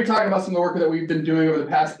 So I'm going to be talking about some of the work that we've been doing over the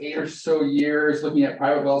past 8 or so years, looking at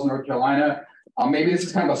private wells in North Carolina. Maybe this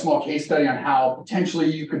is kind of a small case study on how potentially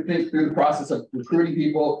you could think through the process of recruiting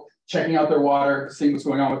people, checking out their water, seeing what's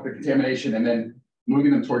going on with the contamination, and then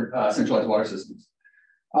moving them toward centralized water systems.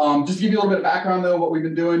 Just to give you a little bit of background, though, what we've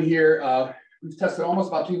been doing here, we've tested almost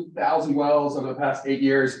about 2,000 wells over the past 8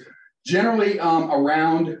 years, generally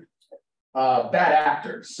around bad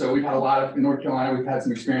actors. So we've had a lot of, in North Carolina, we've had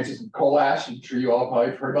some experiences with coal ash. I'm sure you all probably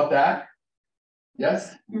have heard about that.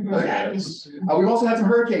 Yes? Okay. We've also had some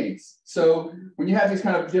hurricanes. So when you have these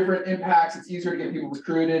kind of different impacts, it's easier to get people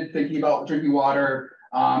recruited, thinking about drinking water,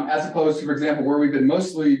 as opposed to, for example, where we've been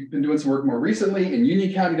mostly doing some work more recently in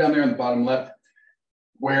Union County down there on the bottom left,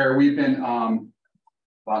 where we've been,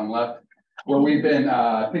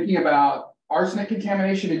 thinking about arsenic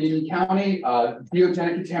contamination in Union County,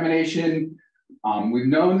 biogenic contamination. We've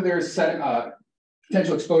known that there's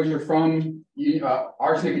potential exposure from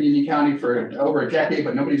arsenic in Union County for over a decade,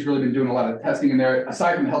 but nobody's really been doing a lot of testing in there,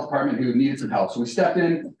 aside from the health department who needed some help. So we stepped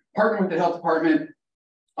in, partnered with the health department,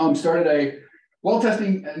 started a well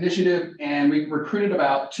testing initiative, and we recruited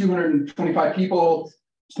about 225 people.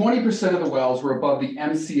 20% of the wells were above the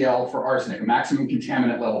MCL for arsenic, maximum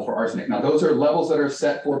contaminant level for arsenic. Now, those are levels that are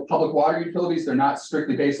set for public water utilities. They're not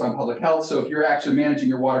strictly based on public health. So if you're actually managing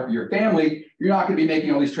your water for your family, you're not going to be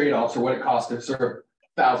making all these trade-offs or what it costs to serve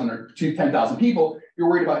 1,000 or 10,000 people. You're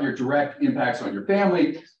worried about your direct impacts on your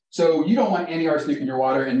family. So you don't want any arsenic in your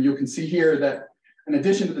water. And you can see here that in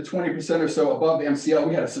addition to the 20% or so above the MCL,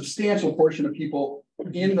 we had a substantial portion of people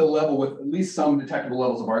in the level with at least some detectable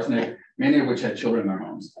levels of arsenic, many of which had children in their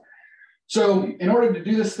homes. So in order to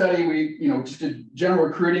do this study, we just did general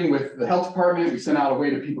recruiting with the health department. We sent out a way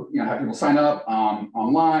to people, have people sign up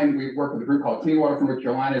online. We worked with a group called Clean Water from North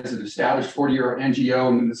Carolina. It's an established 40-year NGO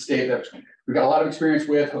in the state that we've got a lot of experience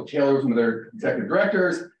with. Hope Taylor was one of their executive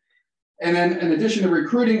directors. And then in addition to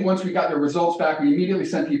recruiting, once we got the results back, we immediately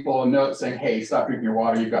sent people a note saying, hey, stop drinking your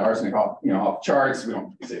water. You've got arsenic off charts. We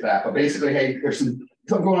don't say that, but basically, hey, there's something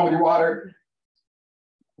going on with your water.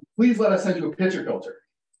 Please let us send you a pitcher filter.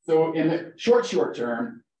 So in the short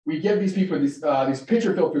term, we give these people these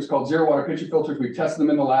pitcher filters called zero water pitcher filters. We test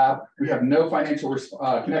them in the lab. We have no financial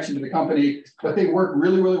connection to the company, but they work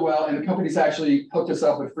really, really well. And the company's actually hooked us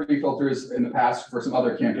up with free filters in the past for some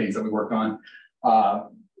other campaigns that we worked on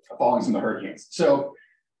following some of the hurricanes. So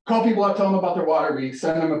call people up, tell them about their water. We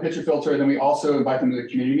send them a pitcher filter, and then we also invite them to the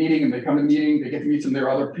community meeting, and they come to the meeting, they get to meet some of their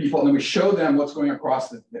other people, and then we show them what's going across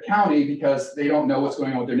the county because they don't know what's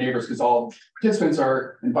going on with their neighbors because all participants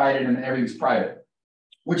are invited and everything's private,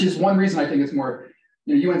 which is one reason I think it's more,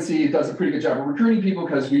 UNC does a pretty good job of recruiting people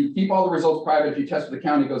because we keep all the results private. If you test with the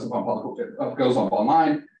county, it goes up on public, goes up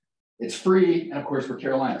online. It's free, and of course, we're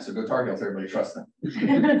Carolina, so go Tar Heels, everybody trusts them.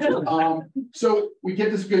 So we get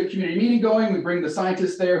this good community meeting going. We bring the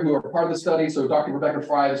scientists there who are part of the study. So Dr. Rebecca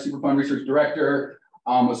Fry, the Superfund Research Director,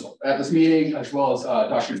 was at this meeting, as well as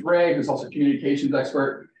Dr. Gray, who's also a communications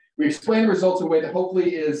expert. We explain the results in a way that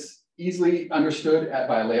hopefully is easily understood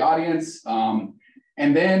by a lay audience.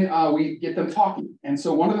 And then we get them talking. And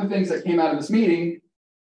so one of the things that came out of this meeting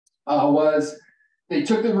was they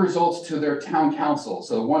took the results to their town council.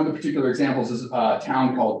 So one of the particular examples is a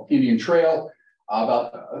town called Indian Trail.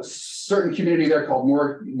 About a certain community there called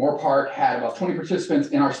Moore Park had about 20 participants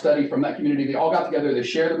in our study from that community. They all got together, they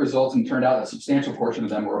shared the results, and turned out a substantial portion of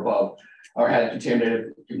them were above or had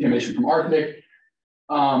contamination from arsenic.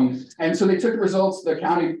 And so they took the results. The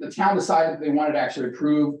town decided that they wanted to actually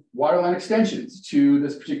approve water line extensions to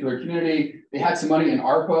this particular community. They had some money in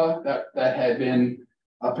ARPA that had been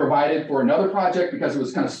provided for another project because it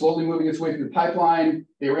was kind of slowly moving its way through the pipeline.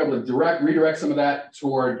 They were able to redirect some of that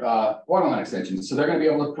toward water line extensions. So they're going to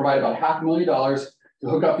be able to provide about $500,000 to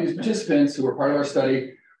hook up these participants who were part of our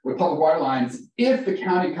study with public water lines if the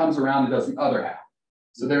county comes around and does the other half.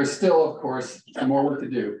 So there's still, of course, some more work to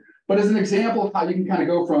do. But as an example of how you can kind of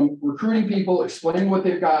go from recruiting people, explaining what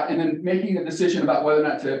they've got, and then making a decision about whether or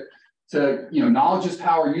not to knowledge is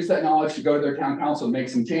power, use that knowledge to go to their town council and make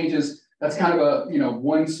some changes. That's kind of a,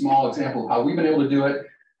 one small example of how we've been able to do it.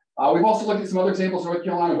 We've also looked at some other examples. North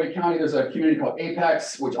Carolina, Wake County, there's a community called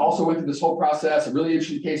Apex, which also went through this whole process, a really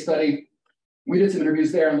interesting case study. We did some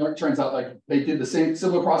interviews there, and it turns out like they did the same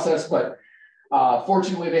similar process, but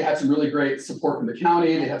fortunately, they had some really great support from the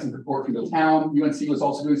county. They had some support from the town. UNC was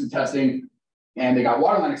also doing some testing, and they got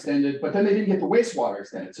water line extended, but then they didn't get the wastewater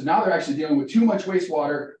extended. So now they're actually dealing with too much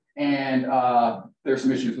wastewater, and there's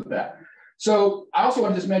some issues with that. So I also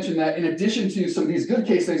want to just mention that in addition to some of these good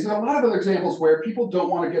case studies, there are a lot of other examples where people don't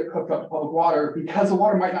want to get hooked up to public water because the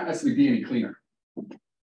water might not necessarily be any cleaner.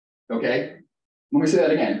 Okay, let me say that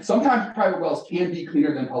again. Sometimes private wells can be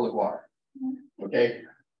cleaner than public water. Okay,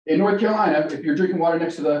 in North Carolina, if you're drinking water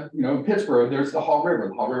next to the, Pittsburgh, there's the Hall River.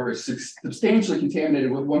 The Hall River is substantially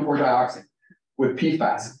contaminated with 1,4-dioxane, with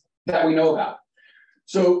PFAS that we know about.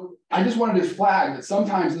 So I just wanted to flag that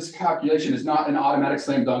sometimes this calculation is not an automatic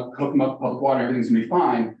slam dunk, hook them up to public water, everything's gonna be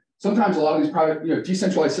fine. Sometimes a lot of these private,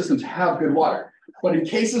 decentralized systems have good water. But in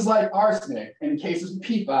cases like arsenic, and in cases of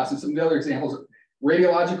PFAS and some of the other examples,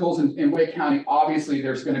 radiologicals in Wake County, obviously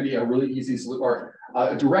there's gonna be a really easy solution or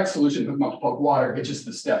a direct solution to hook them up to public water. It's just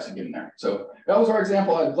the steps to getting there. So that was our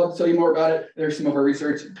example. I'd love to tell you more about it. There's some of our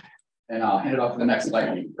research, and I'll hand it off to the next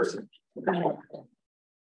lightning person.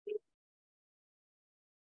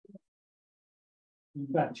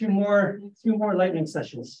 We've got two more lightning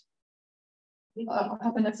sessions. I'll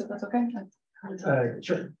happen next if that's okay.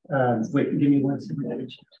 Sure. Wait, give me 1 second.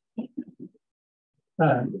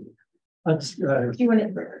 I'll just, Do you want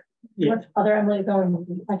to? yeah. What other Emily going?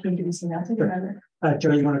 I can give you some now. Take another.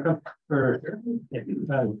 Joe, you want to come? Or, yeah,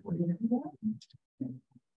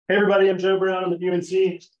 Hey everybody, I'm Joe Brown. I'm at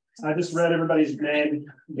UNC. I just read everybody's name,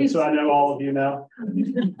 so I know all of you now.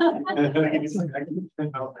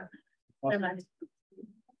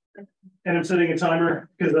 And I'm setting a timer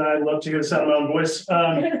because I love to hear the sound of my own voice.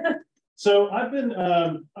 So I've been,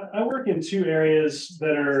 I work in 2 areas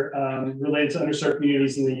that are related to underserved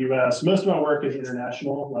communities in the US. Most of my work is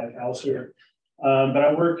international, like Alistair. But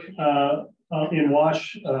I work in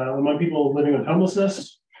WASH among people living with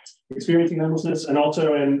homelessness, experiencing homelessness, and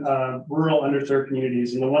also in rural underserved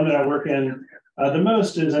communities. And the one that I work in the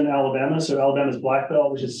most is in Alabama. So Alabama's Black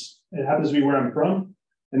Belt, which is, it happens to be where I'm from.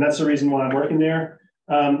 And that's the reason why I'm working there.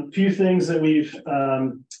 Few things that we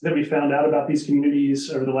found out about these communities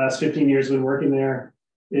over the last 15 years we've been working there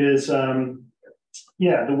is,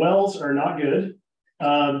 yeah, the wells are not good.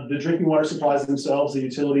 The drinking water supplies themselves, the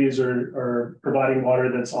utilities are providing water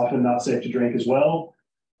that's often not safe to drink as well.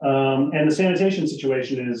 And the sanitation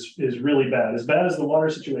situation is really bad. As bad as the water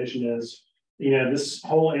situation is, this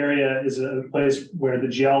whole area is a place where the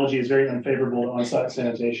geology is very unfavorable to on-site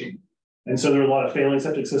sanitation. And so there are a lot of failing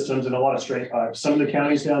septic systems and a lot of straight pipes. Some of the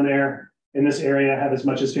counties down there in this area have as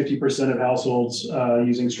much as 50% of households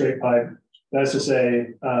using straight pipe. That's to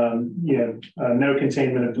say, no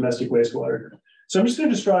containment of domestic wastewater. So I'm just going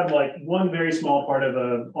to describe like one very small part of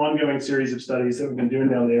an ongoing series of studies that we've been doing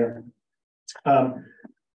down there.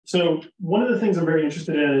 So one of the things I'm very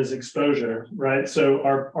interested in is exposure, right? So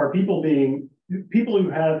are people who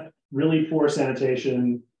have really poor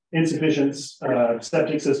sanitation, insufficient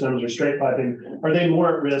septic systems or straight piping, are they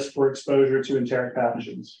more at risk for exposure to enteric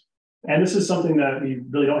pathogens? And this is something that we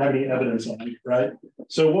really don't have any evidence on, right?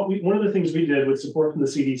 So one of the things we did with support from the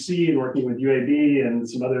CDC and working with UAB and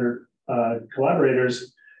some other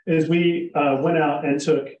collaborators is we went out and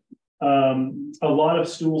took a lot of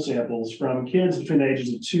stool samples from kids between the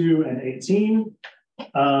ages of 2 and 18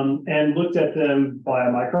 and looked at them by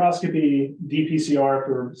a microscopy, dPCR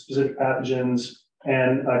for specific pathogens,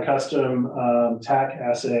 and a custom TAC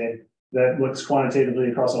assay that looks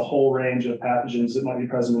quantitatively across a whole range of pathogens that might be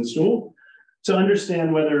present in stool to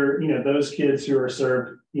understand whether those kids who are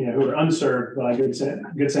served, who are unserved by good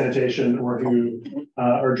sanitation or who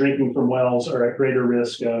are drinking from wells are at greater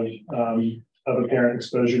risk of apparent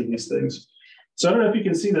exposure to these things. So I don't know if you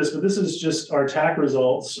can see this, but this is just our TAC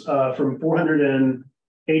results from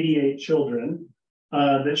 488 children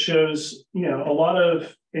that shows a lot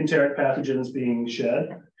of enteric pathogens being shed.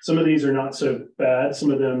 Some of these are not so bad.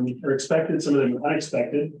 Some of them are expected, some of them are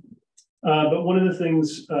unexpected. But one of the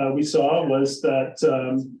things we saw was that,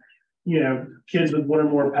 kids with 1 or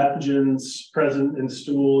more pathogens present in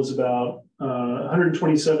stool is about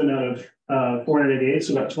 127 out of 488,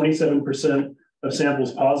 so about 27% of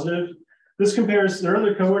samples positive. This compares, there are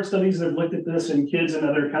other cohort studies that have looked at this in kids in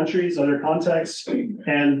other countries, other contexts,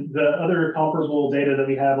 and the other comparable data that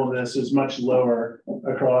we have on this is much lower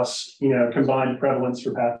across, combined prevalence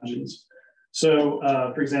for pathogens. So,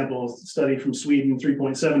 for example, a study from Sweden,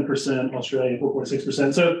 3.7%, Australia,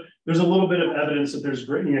 4.6%. So there's a little bit of evidence that there's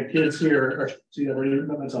great, kids here are, see that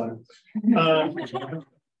my time.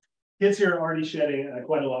 Kids here are already shedding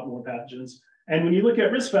quite a lot more pathogens. And when you look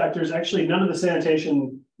at risk factors, actually none of the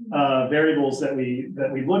sanitation variables that we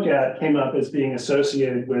look at came up as being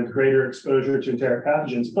associated with greater exposure to enteric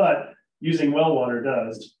pathogens, but using well water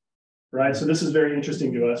does, right? So this is very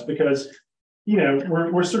interesting to us because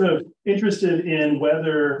we're sort of interested in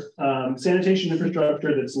whether sanitation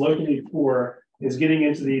infrastructure that's locally poor is getting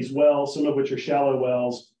into these wells, some of which are shallow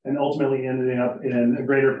wells, and ultimately ending up in a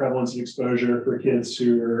greater prevalence of exposure for kids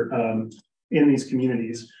who are in these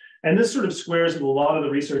communities. And this sort of squares with a lot of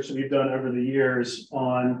the research that we've done over the years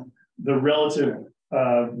on the relative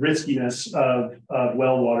riskiness of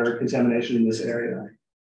well water contamination in this area.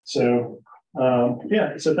 So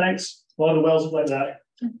yeah, so thanks. A lot of the wells look like that.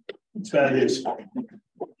 It's bad news.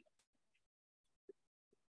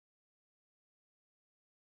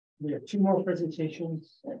 We have 2 more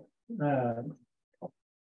presentations.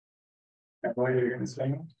 What are you going to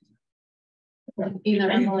say? Either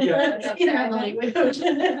Emily. Either Emily.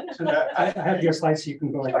 So I have your slides, so you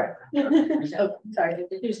can go ahead. Oh, sorry.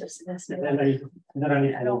 And then I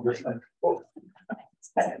need to know this one.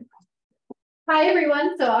 Hi,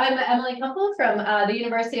 everyone. So I'm Emily Kumpel from the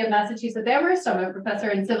University of Massachusetts Amherst. I'm a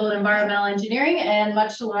professor in civil and environmental engineering, and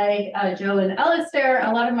much like Joe and Alistair,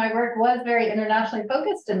 a lot of my work was very internationally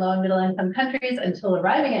focused in low and middle income countries until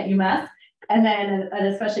arriving at UMass. And then, and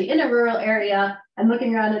especially in a rural area, and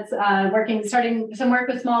looking around, it's starting some work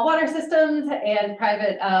with small water systems and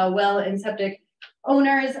private well and septic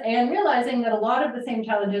owners, and realizing that a lot of the same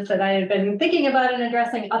challenges that I had been thinking about and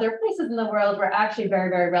addressing other places in the world were actually very,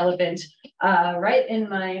 very relevant right in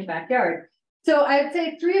my backyard. So I'd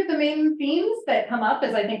say 3 of the main themes that come up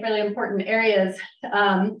as I think really important areas,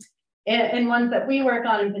 and ones that we work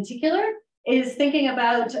on in particular, is thinking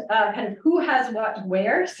about kind of who has what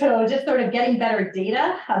where. So just sort of getting better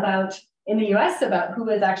data about in the US about who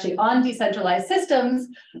is actually on decentralized systems,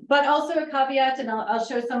 but also a caveat, and I'll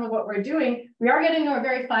show some of what we're doing. We are getting to a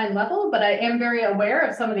very fine level, but I am very aware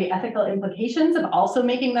of some of the ethical implications of also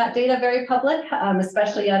making that data very public,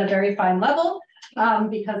 especially at a very fine level,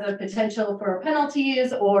 because of potential for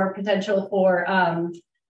penalties or potential for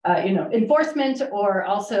enforcement, or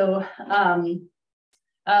also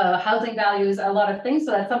housing values, a lot of things.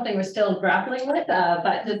 So that's something we're still grappling with,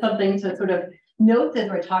 but it's something to sort of note as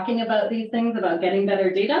we're talking about these things, about getting better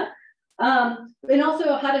data. And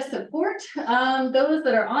also how to support those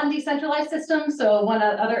that are on decentralized systems. So one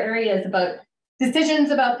other area is about decisions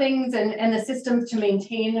about things and the systems to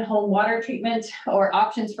maintain home water treatment or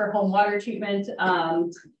options for home water treatment,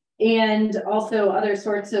 and also other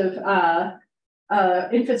sorts of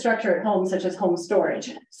infrastructure at home, such as home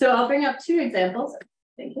storage. So I'll bring up 2 examples.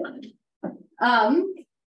 Thank you.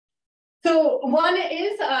 So one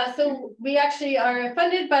is, so we actually are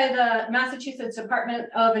funded by the Massachusetts Department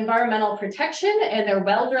of Environmental Protection and their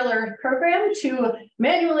well driller program to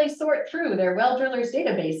manually sort through their well drillers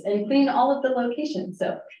database and clean all of the locations.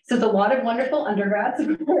 So it's a lot of wonderful undergrads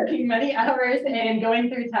working many hours and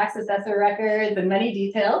going through tax assessor records and many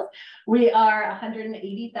details. We are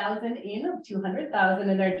 180,000 in of 200,000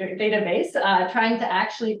 in their database, trying to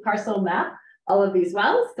actually parcel map all of these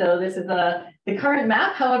wells. So this is the current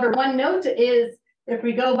map. However, one note is if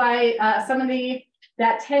we go by some of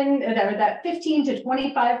that 15 to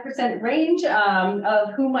 25% range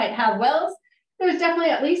of who might have wells, there's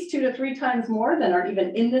definitely at least 2 to 3 times more than are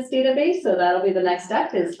even in this database. So that'll be the next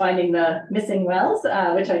step, is finding the missing wells,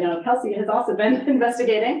 which I know Kelsey has also been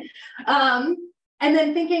investigating. And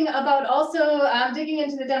then thinking about also digging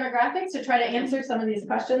into the demographics to try to answer some of these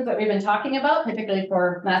questions that we've been talking about, particularly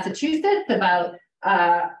for Massachusetts, about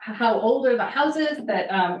how old are the houses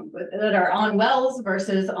that are on wells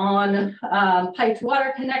versus on piped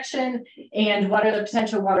water connection, and what are the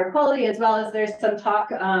potential water quality, as well as there's some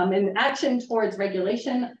talk and action towards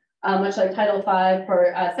regulation, much like Title V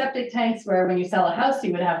for septic tanks, where when you sell a house,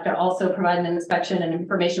 you would have to also provide an inspection and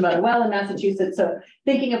information about a well in Massachusetts. So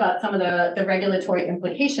thinking about some of the regulatory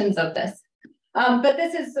implications of this. But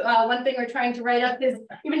this is one thing we're trying to write up, is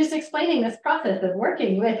even just explaining this process of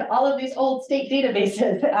working with all of these old state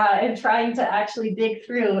databases and trying to actually dig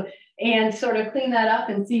through and sort of clean that up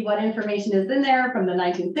and see what information is in there from the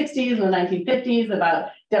 1960s and the 1950s about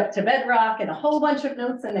depth to bedrock and a whole bunch of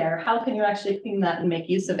notes in there. How can you actually clean that and make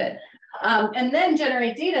use of it? and then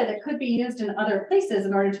generate data that could be used in other places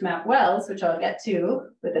in order to map wells, which I'll get to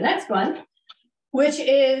with the next one, which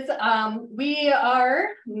is we are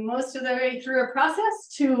most of the way through a process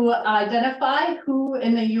to identify who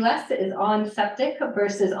in the US is on septic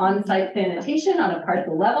versus on-site sanitation on a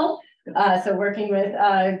parcel level. So working with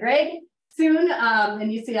Greg soon in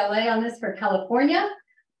UCLA on this for California,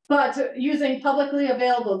 but using publicly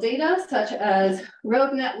available data such as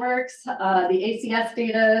road networks, the ACS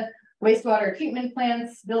data, wastewater treatment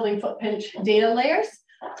plants, building footprint data layers,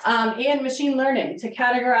 and machine learning to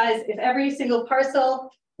categorize if every single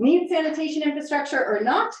parcel needs sanitation infrastructure or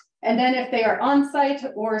not, and then if they are on-site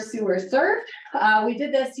or sewer served. We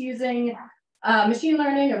did this using machine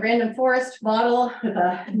learning, a random forest model with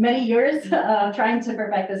many years trying to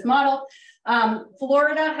perfect this model.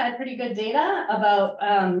 Florida had pretty good data about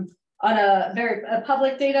on a very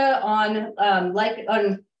public data on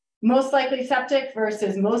most likely septic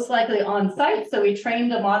versus most likely on site. So we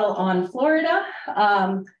trained a model on Florida.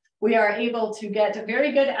 We are able to get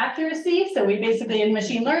very good accuracy. So we basically in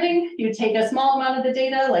machine learning, you take a small amount of the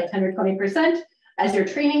data, like 10 or 20% as your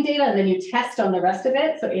training data, and then you test on the rest of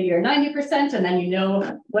it. So 80 or 90%, and then you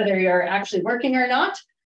know whether you're actually working or not.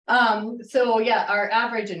 So yeah, our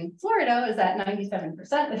average in Florida is at 97%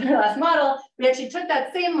 with our last model. We actually took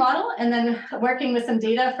that same model and then working with some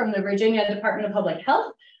data from the Virginia Department of Public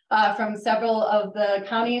Health, from several of the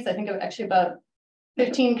counties, I think actually about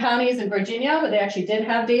 15 counties in Virginia, but they actually did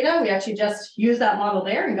have data. We actually just used that model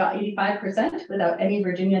there and got 85% without any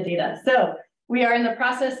Virginia data. So we are in the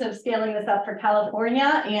process of scaling this up for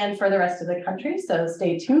California and for the rest of the country. So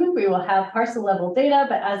stay tuned. We will have parcel level data,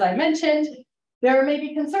 but as I mentioned, there may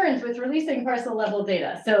be concerns with releasing parcel level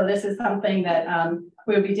data. So this is something that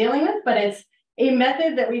we'll be dealing with, but it's a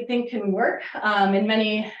method that we think can work in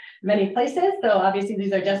many places. So obviously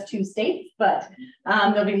these are just 2 states, but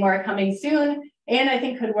there'll be more coming soon, and I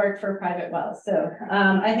think could work for private wells. So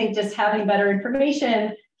I think just having better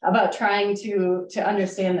information about trying to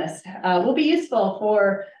understand this will be useful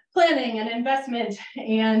for planning and investment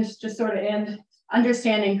and just sort of and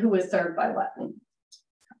understanding who is served by what.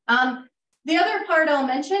 The other part I'll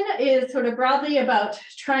mention is sort of broadly about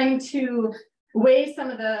trying to weigh some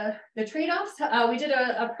of the trade-offs. We did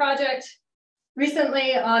a project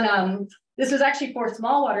recently on, this was actually for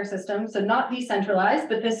small water systems, so not decentralized,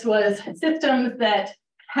 but this was systems that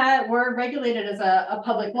were regulated as a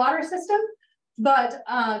public water system, but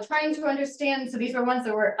trying to understand, so these were ones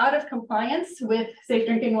that were out of compliance with Safe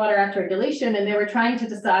Drinking Water Act regulation, and they were trying to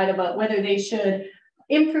decide about whether they should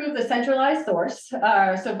improve the centralized source. They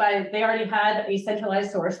already had a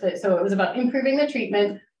centralized source, so it was about improving the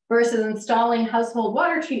treatment versus installing household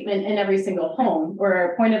water treatment in every single home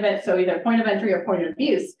or point of it, so either point of entry or point of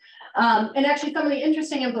use. And actually some of the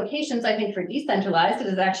interesting implications I think for decentralized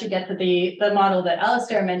is actually get to the model that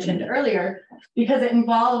Alistair mentioned earlier, because it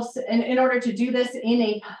involves, in order to do this in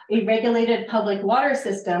a regulated public water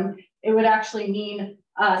system, it would actually mean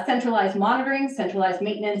centralized monitoring, centralized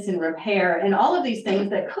maintenance and repair, and all of these things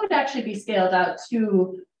that could actually be scaled out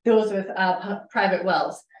to those with private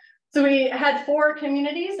wells. So we had 4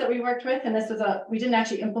 communities that we worked with, and this was we didn't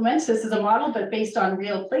actually implement, this is a model, but based on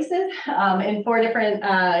real places in 4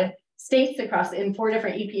 different states in 4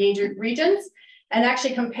 different EPA regions, and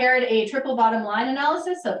actually compared a triple bottom line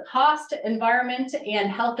analysis of cost, environment, and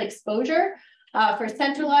health exposure for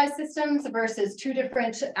centralized systems versus 2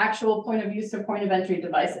 different actual point of use or point of entry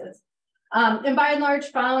devices. And by and large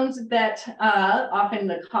found that often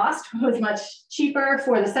the cost was much cheaper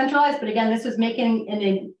for the centralized, but again, this was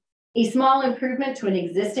making a small improvement to an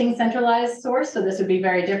existing centralized source. So this would be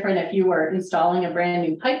very different if you were installing a brand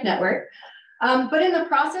new pipe network. But in the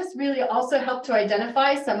process really also helped to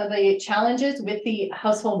identify some of the challenges with the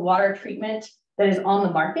household water treatment that is on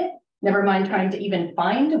the market. Never mind trying to even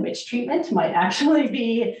find which treatment might actually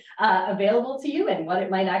be available to you and what it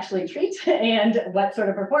might actually treat and what sort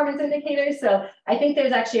of performance indicators. So I think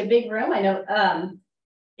there's actually a big room. I know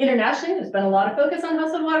internationally, there's been a lot of focus on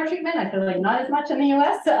household water treatment. I feel like not as much in the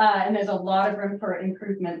US, and there's a lot of room for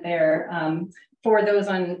improvement there for those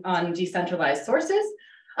on decentralized sources.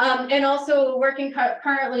 And also working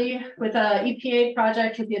currently with an EPA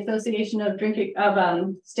project with the Association of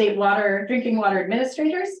State Drinking Water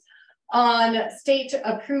Administrators on state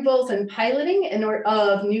approvals and piloting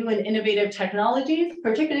of new and innovative technologies,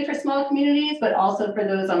 particularly for small communities, but also for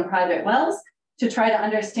those on private wells, to try to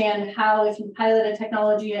understand how if you pilot a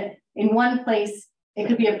technology in one place, it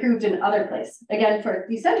could be approved in other places. Again, for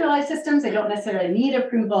decentralized systems, they don't necessarily need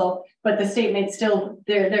approval, but the state may still,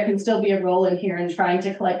 there can still be a role in here in trying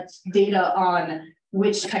to collect data on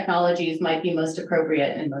which technologies might be most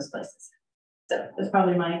appropriate in most places. So that's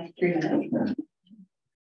probably my 3 minutes.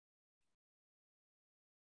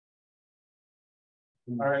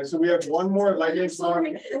 All right, so we have one more lightning talk.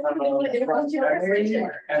 And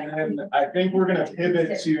then I think we're gonna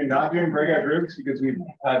pivot to not doing breakout groups because we've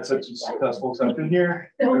had such a successful session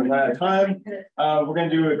here. We're out of time. We're gonna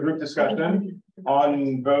do a group discussion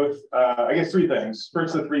on both, I guess 3 things.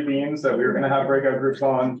 First, the 3 themes that we were gonna have breakout groups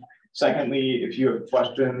on. Secondly, if you have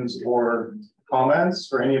questions or comments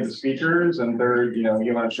for any of the speakers, and third, you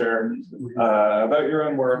want to share about your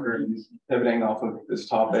own work or pivoting off of this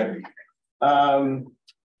topic. And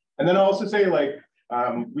then I'll also say,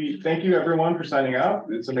 we thank you everyone for signing up.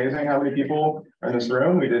 It's amazing how many people are in this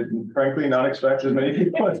room. We did frankly not expect as many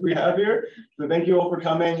people as we have here. So thank you all for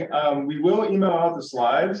coming. We will email out the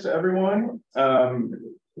slides to everyone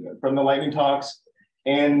from the lightning talks.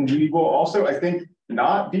 And we will also, I think,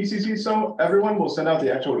 not BCC, so everyone will send out the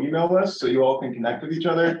actual email list so you all can connect with each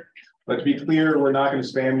other. But to be clear, we're not going to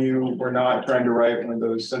spam you. We're not trying to write one of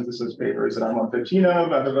those synthesis papers that I'm on 15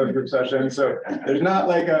 of out of a group session. So there's not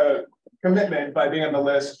like a commitment by being on the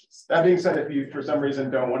list. That being said, if you for some reason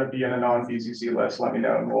don't want to be in a non-BCC list, let me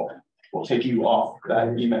know and we'll take you off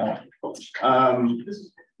that email.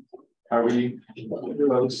 Are we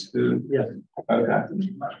close to? Yeah. Okay.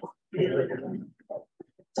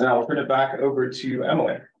 And I'll turn it back over to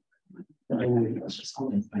Emily. Thank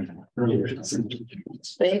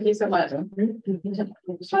you so much.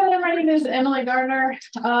 Hi, my name is Emily Gardner.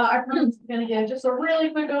 I'm going to give just a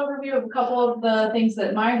really quick overview of a couple of the things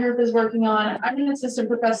that my group is working on. I'm an assistant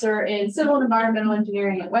professor in civil and environmental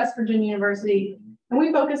engineering at West Virginia University, and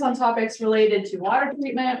we focus on topics related to water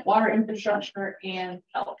treatment, water infrastructure, and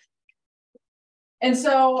health. And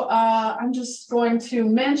so I'm just going to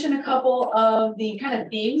mention a couple of the kind of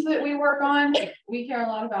themes that we work on. We care a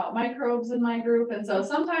lot about microbes in my group. And so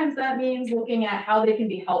sometimes that means looking at how they can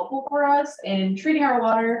be helpful for us in treating our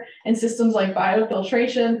water and systems like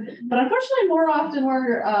biofiltration. But unfortunately, more often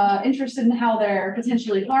we're interested in how they're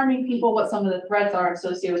potentially harming people, what some of the threats are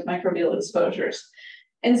associated with microbial exposures.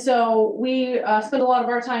 And so we spend a lot of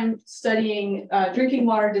our time studying drinking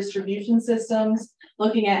water distribution systems,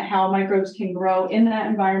 looking at how microbes can grow in that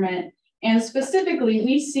environment. And specifically,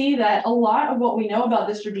 we see that a lot of what we know about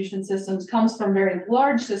distribution systems comes from very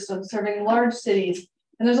large systems serving large cities.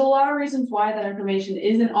 And there's a lot of reasons why that information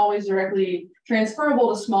isn't always directly transferable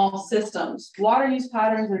to small systems. Water use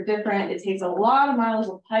patterns are different. It takes a lot of miles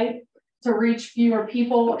of pipe to reach fewer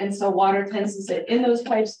people. And so water tends to sit in those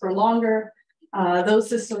pipes for longer. Those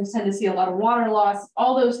systems tend to see a lot of water loss.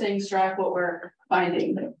 All those things track what we're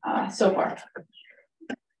finding so far.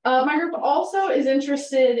 My group also is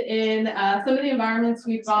interested in some of the environments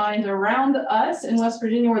we find around us in West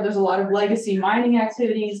Virginia, where there's a lot of legacy mining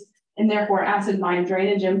activities and therefore acid mine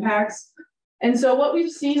drainage impacts. And so what we've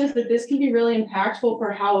seen is that this can be really impactful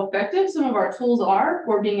for how effective some of our tools are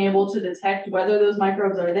for being able to detect whether those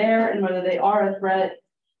microbes are there and whether they are a threat.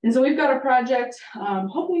 And so we've got a project,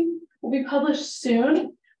 hoping will be published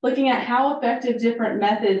soon, looking at how effective different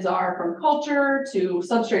methods are, from culture to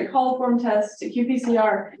substrate coliform tests to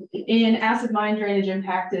qPCR in acid mine drainage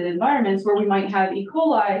impacted environments where we might have E.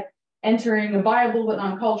 coli entering a viable but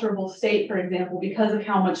non-culturable state, for example, because of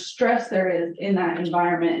how much stress there is in that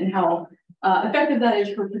environment and how effective that is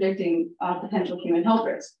for predicting potential human health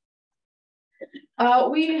risks.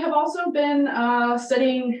 We have also been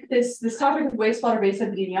studying this topic of wastewater-based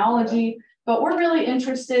epidemiology, but we're really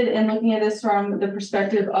interested in looking at this from the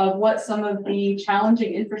perspective of what some of the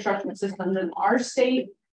challenging infrastructure systems in our state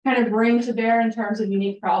kind of bring to bear in terms of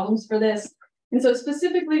unique problems for this. And so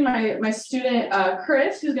specifically my student,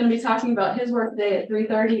 Chris, who's going to be talking about his work today at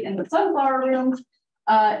 3:30 in the sunflower room,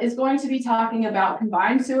 is going to be talking about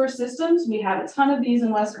combined sewer systems. We have a ton of these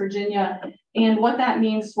in West Virginia, and what that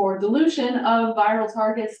means for dilution of viral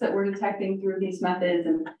targets that we're detecting through these methods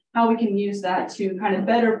and how we can use that to kind of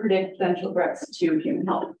better predict potential threats to human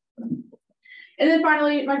health. And then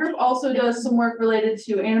finally, my group also does some work related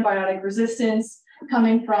to antibiotic resistance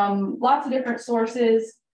coming from lots of different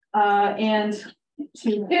sources. And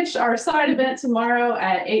to pitch our side event tomorrow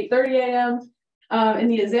at 8:30 a.m. In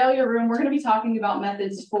the Azalea room, we're going to be talking about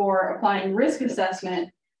methods for applying risk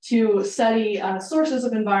assessment to study sources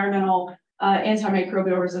of environmental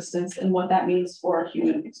antimicrobial resistance and what that means for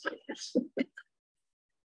human exposures.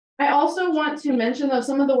 I also want to mention though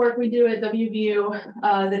some of the work we do at WVU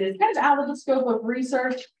that is kind of out of the scope of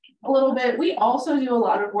research a little bit. We also do a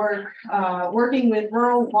lot of work working with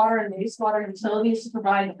rural water and wastewater utilities to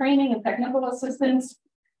provide training and technical assistance.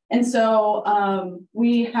 And so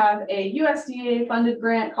we have a USDA funded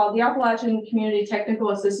grant called the Appalachian Community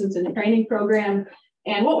Technical Assistance and Training Program.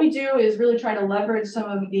 And what we do is really try to leverage some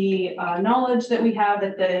of the knowledge that we have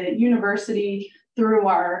at the university through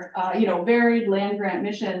our varied land grant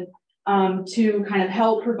mission to kind of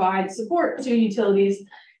help provide support to utilities.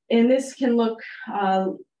 And this can look,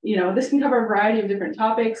 this can cover a variety of different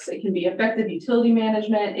topics. It can be effective utility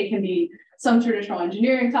management. It can be some traditional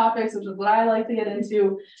engineering topics, which is what I like to get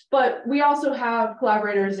into. But we also have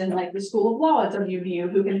collaborators in like the School of Law at WVU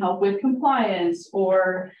who can help with compliance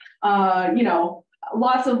or,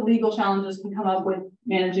 lots of legal challenges can come up with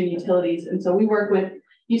managing utilities. And so we work with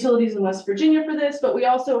utilities in West Virginia for this, but we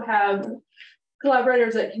also have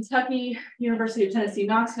collaborators at Kentucky, University of Tennessee,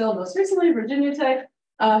 Knoxville, most recently Virginia Tech,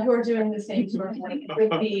 who are doing the same sort of thing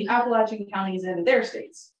with the Appalachian counties in their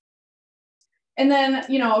states. And then,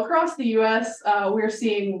 across the US, we're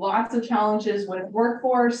seeing lots of challenges with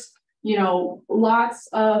workforce. Lots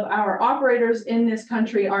of our operators in this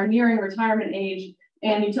country are nearing retirement age,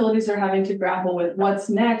 and utilities are having to grapple with what's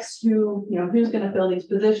next, who's going to fill these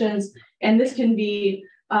positions. And this can be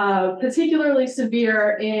particularly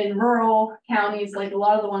severe in rural counties, like a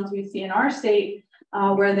lot of the ones we see in our state,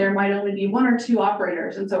 where there might only be 1 or 2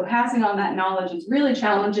 operators. And so passing on that knowledge is really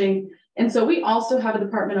challenging. And so we also have a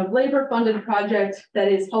Department of Labor funded project that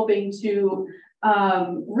is helping to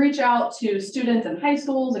reach out to students in high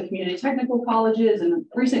schools and community technical colleges and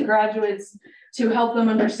recent graduates to help them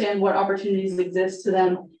understand what opportunities exist to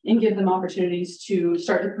them and give them opportunities to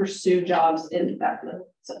start to pursue jobs in that field.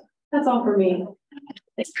 So that's all for me.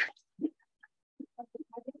 Thanks.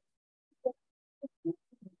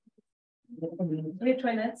 We have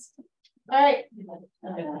 20 minutes. All right.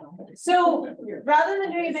 So rather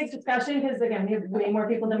than doing a big discussion, because again, we have way more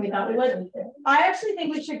people than we thought we would, I actually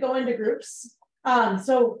think we should go into groups.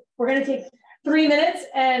 So we're going to take 3 minutes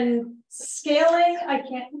and scaling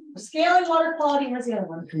water quality. Where's the other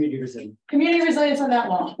one? Community resilience on that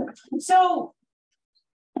wall. So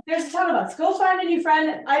there's a ton of us. Go find a new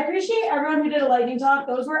friend. I appreciate everyone who did a lightning talk.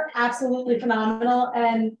 Those were absolutely phenomenal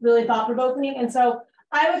and really thought-provoking. And so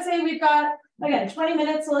I would say we've got, again, 20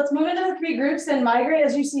 minutes. So let's move into the 3 groups and migrate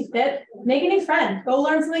as you see fit. Make a new friend. Go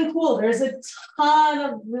learn something cool. There's a ton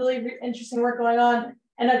of really interesting work going on.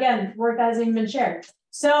 And again, work that hasn't even been shared.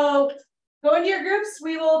 So go into your groups.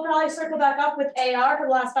 We will probably circle back up with AR for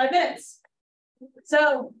the last 5 minutes.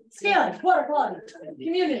 So scaling, water quality,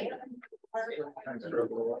 community.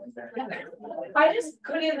 I just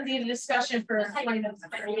couldn't lead a discussion for 20 minutes.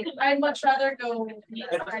 I'd much rather go. I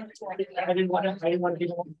didn't want to be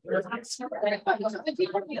the one.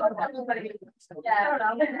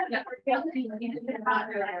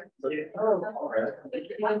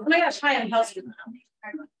 Oh my gosh, hi, I'm Kelsey. Do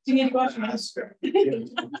you need to watch me?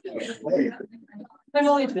 I'm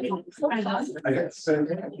only I'm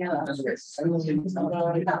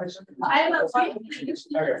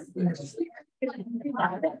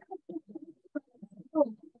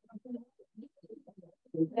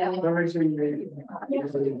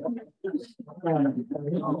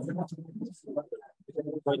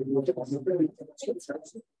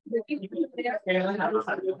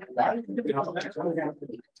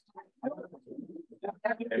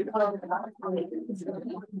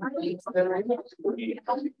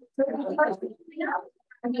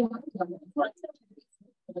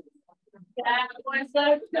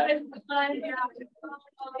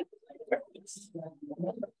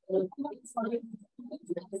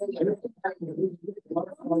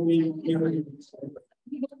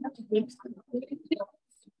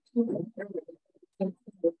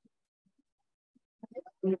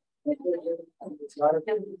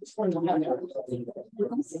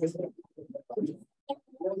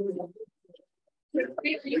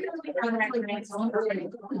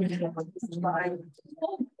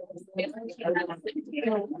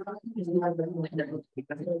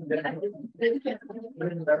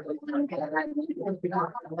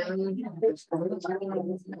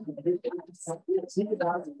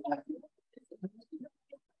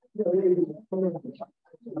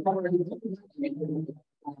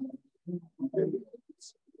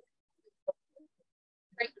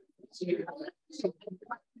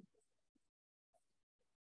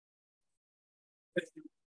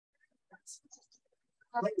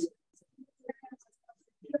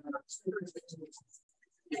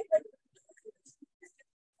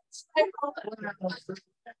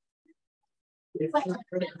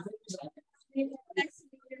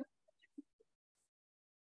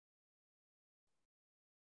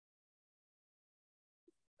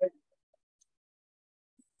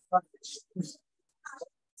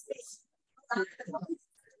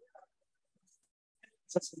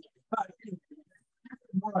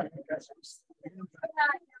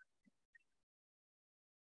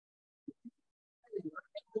a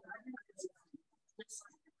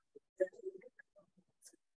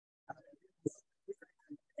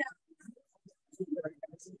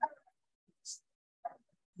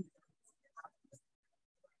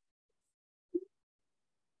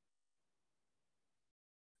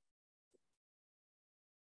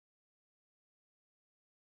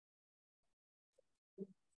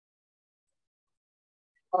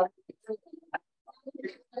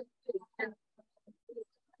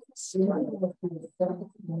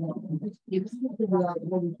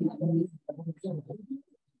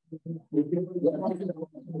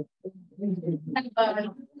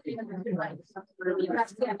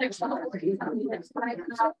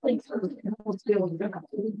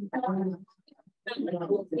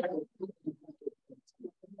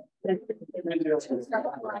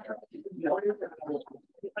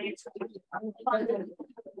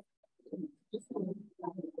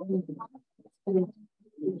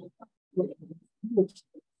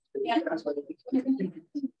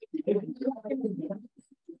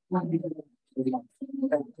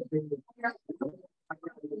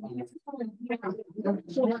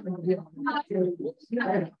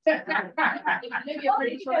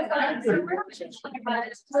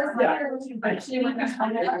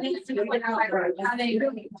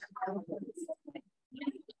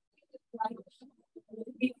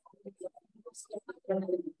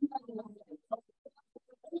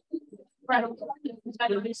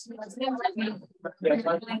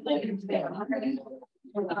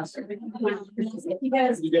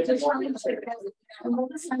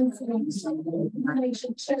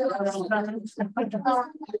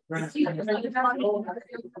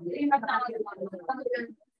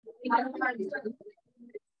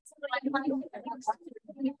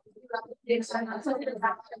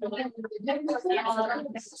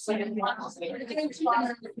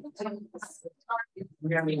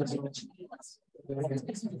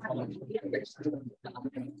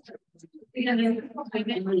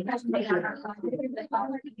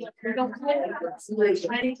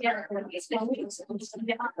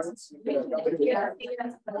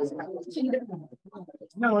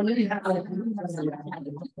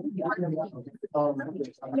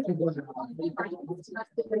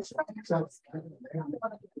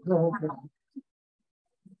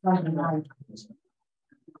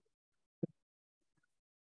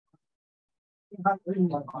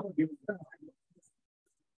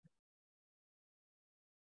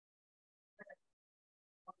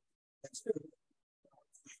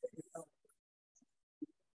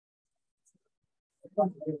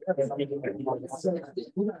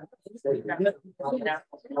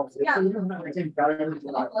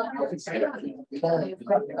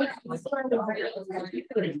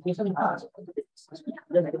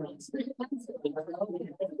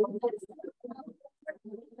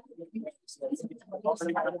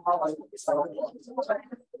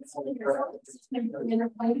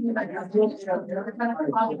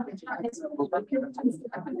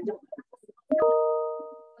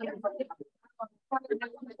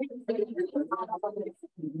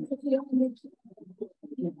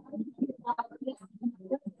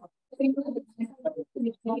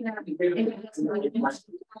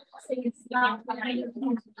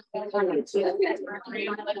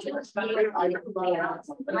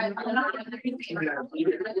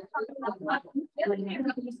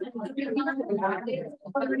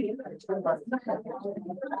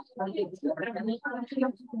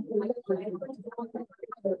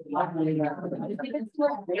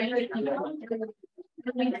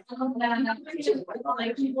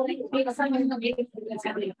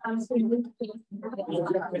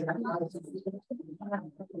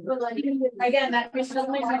Again, that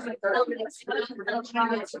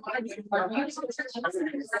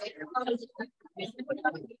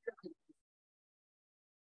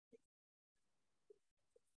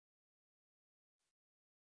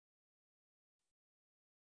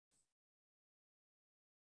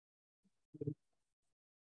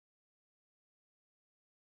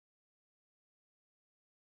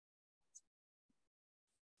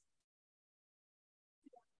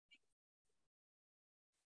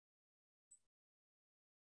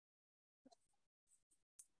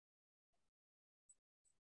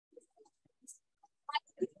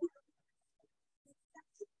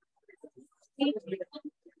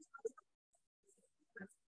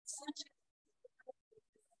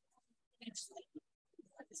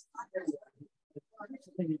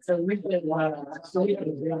So we did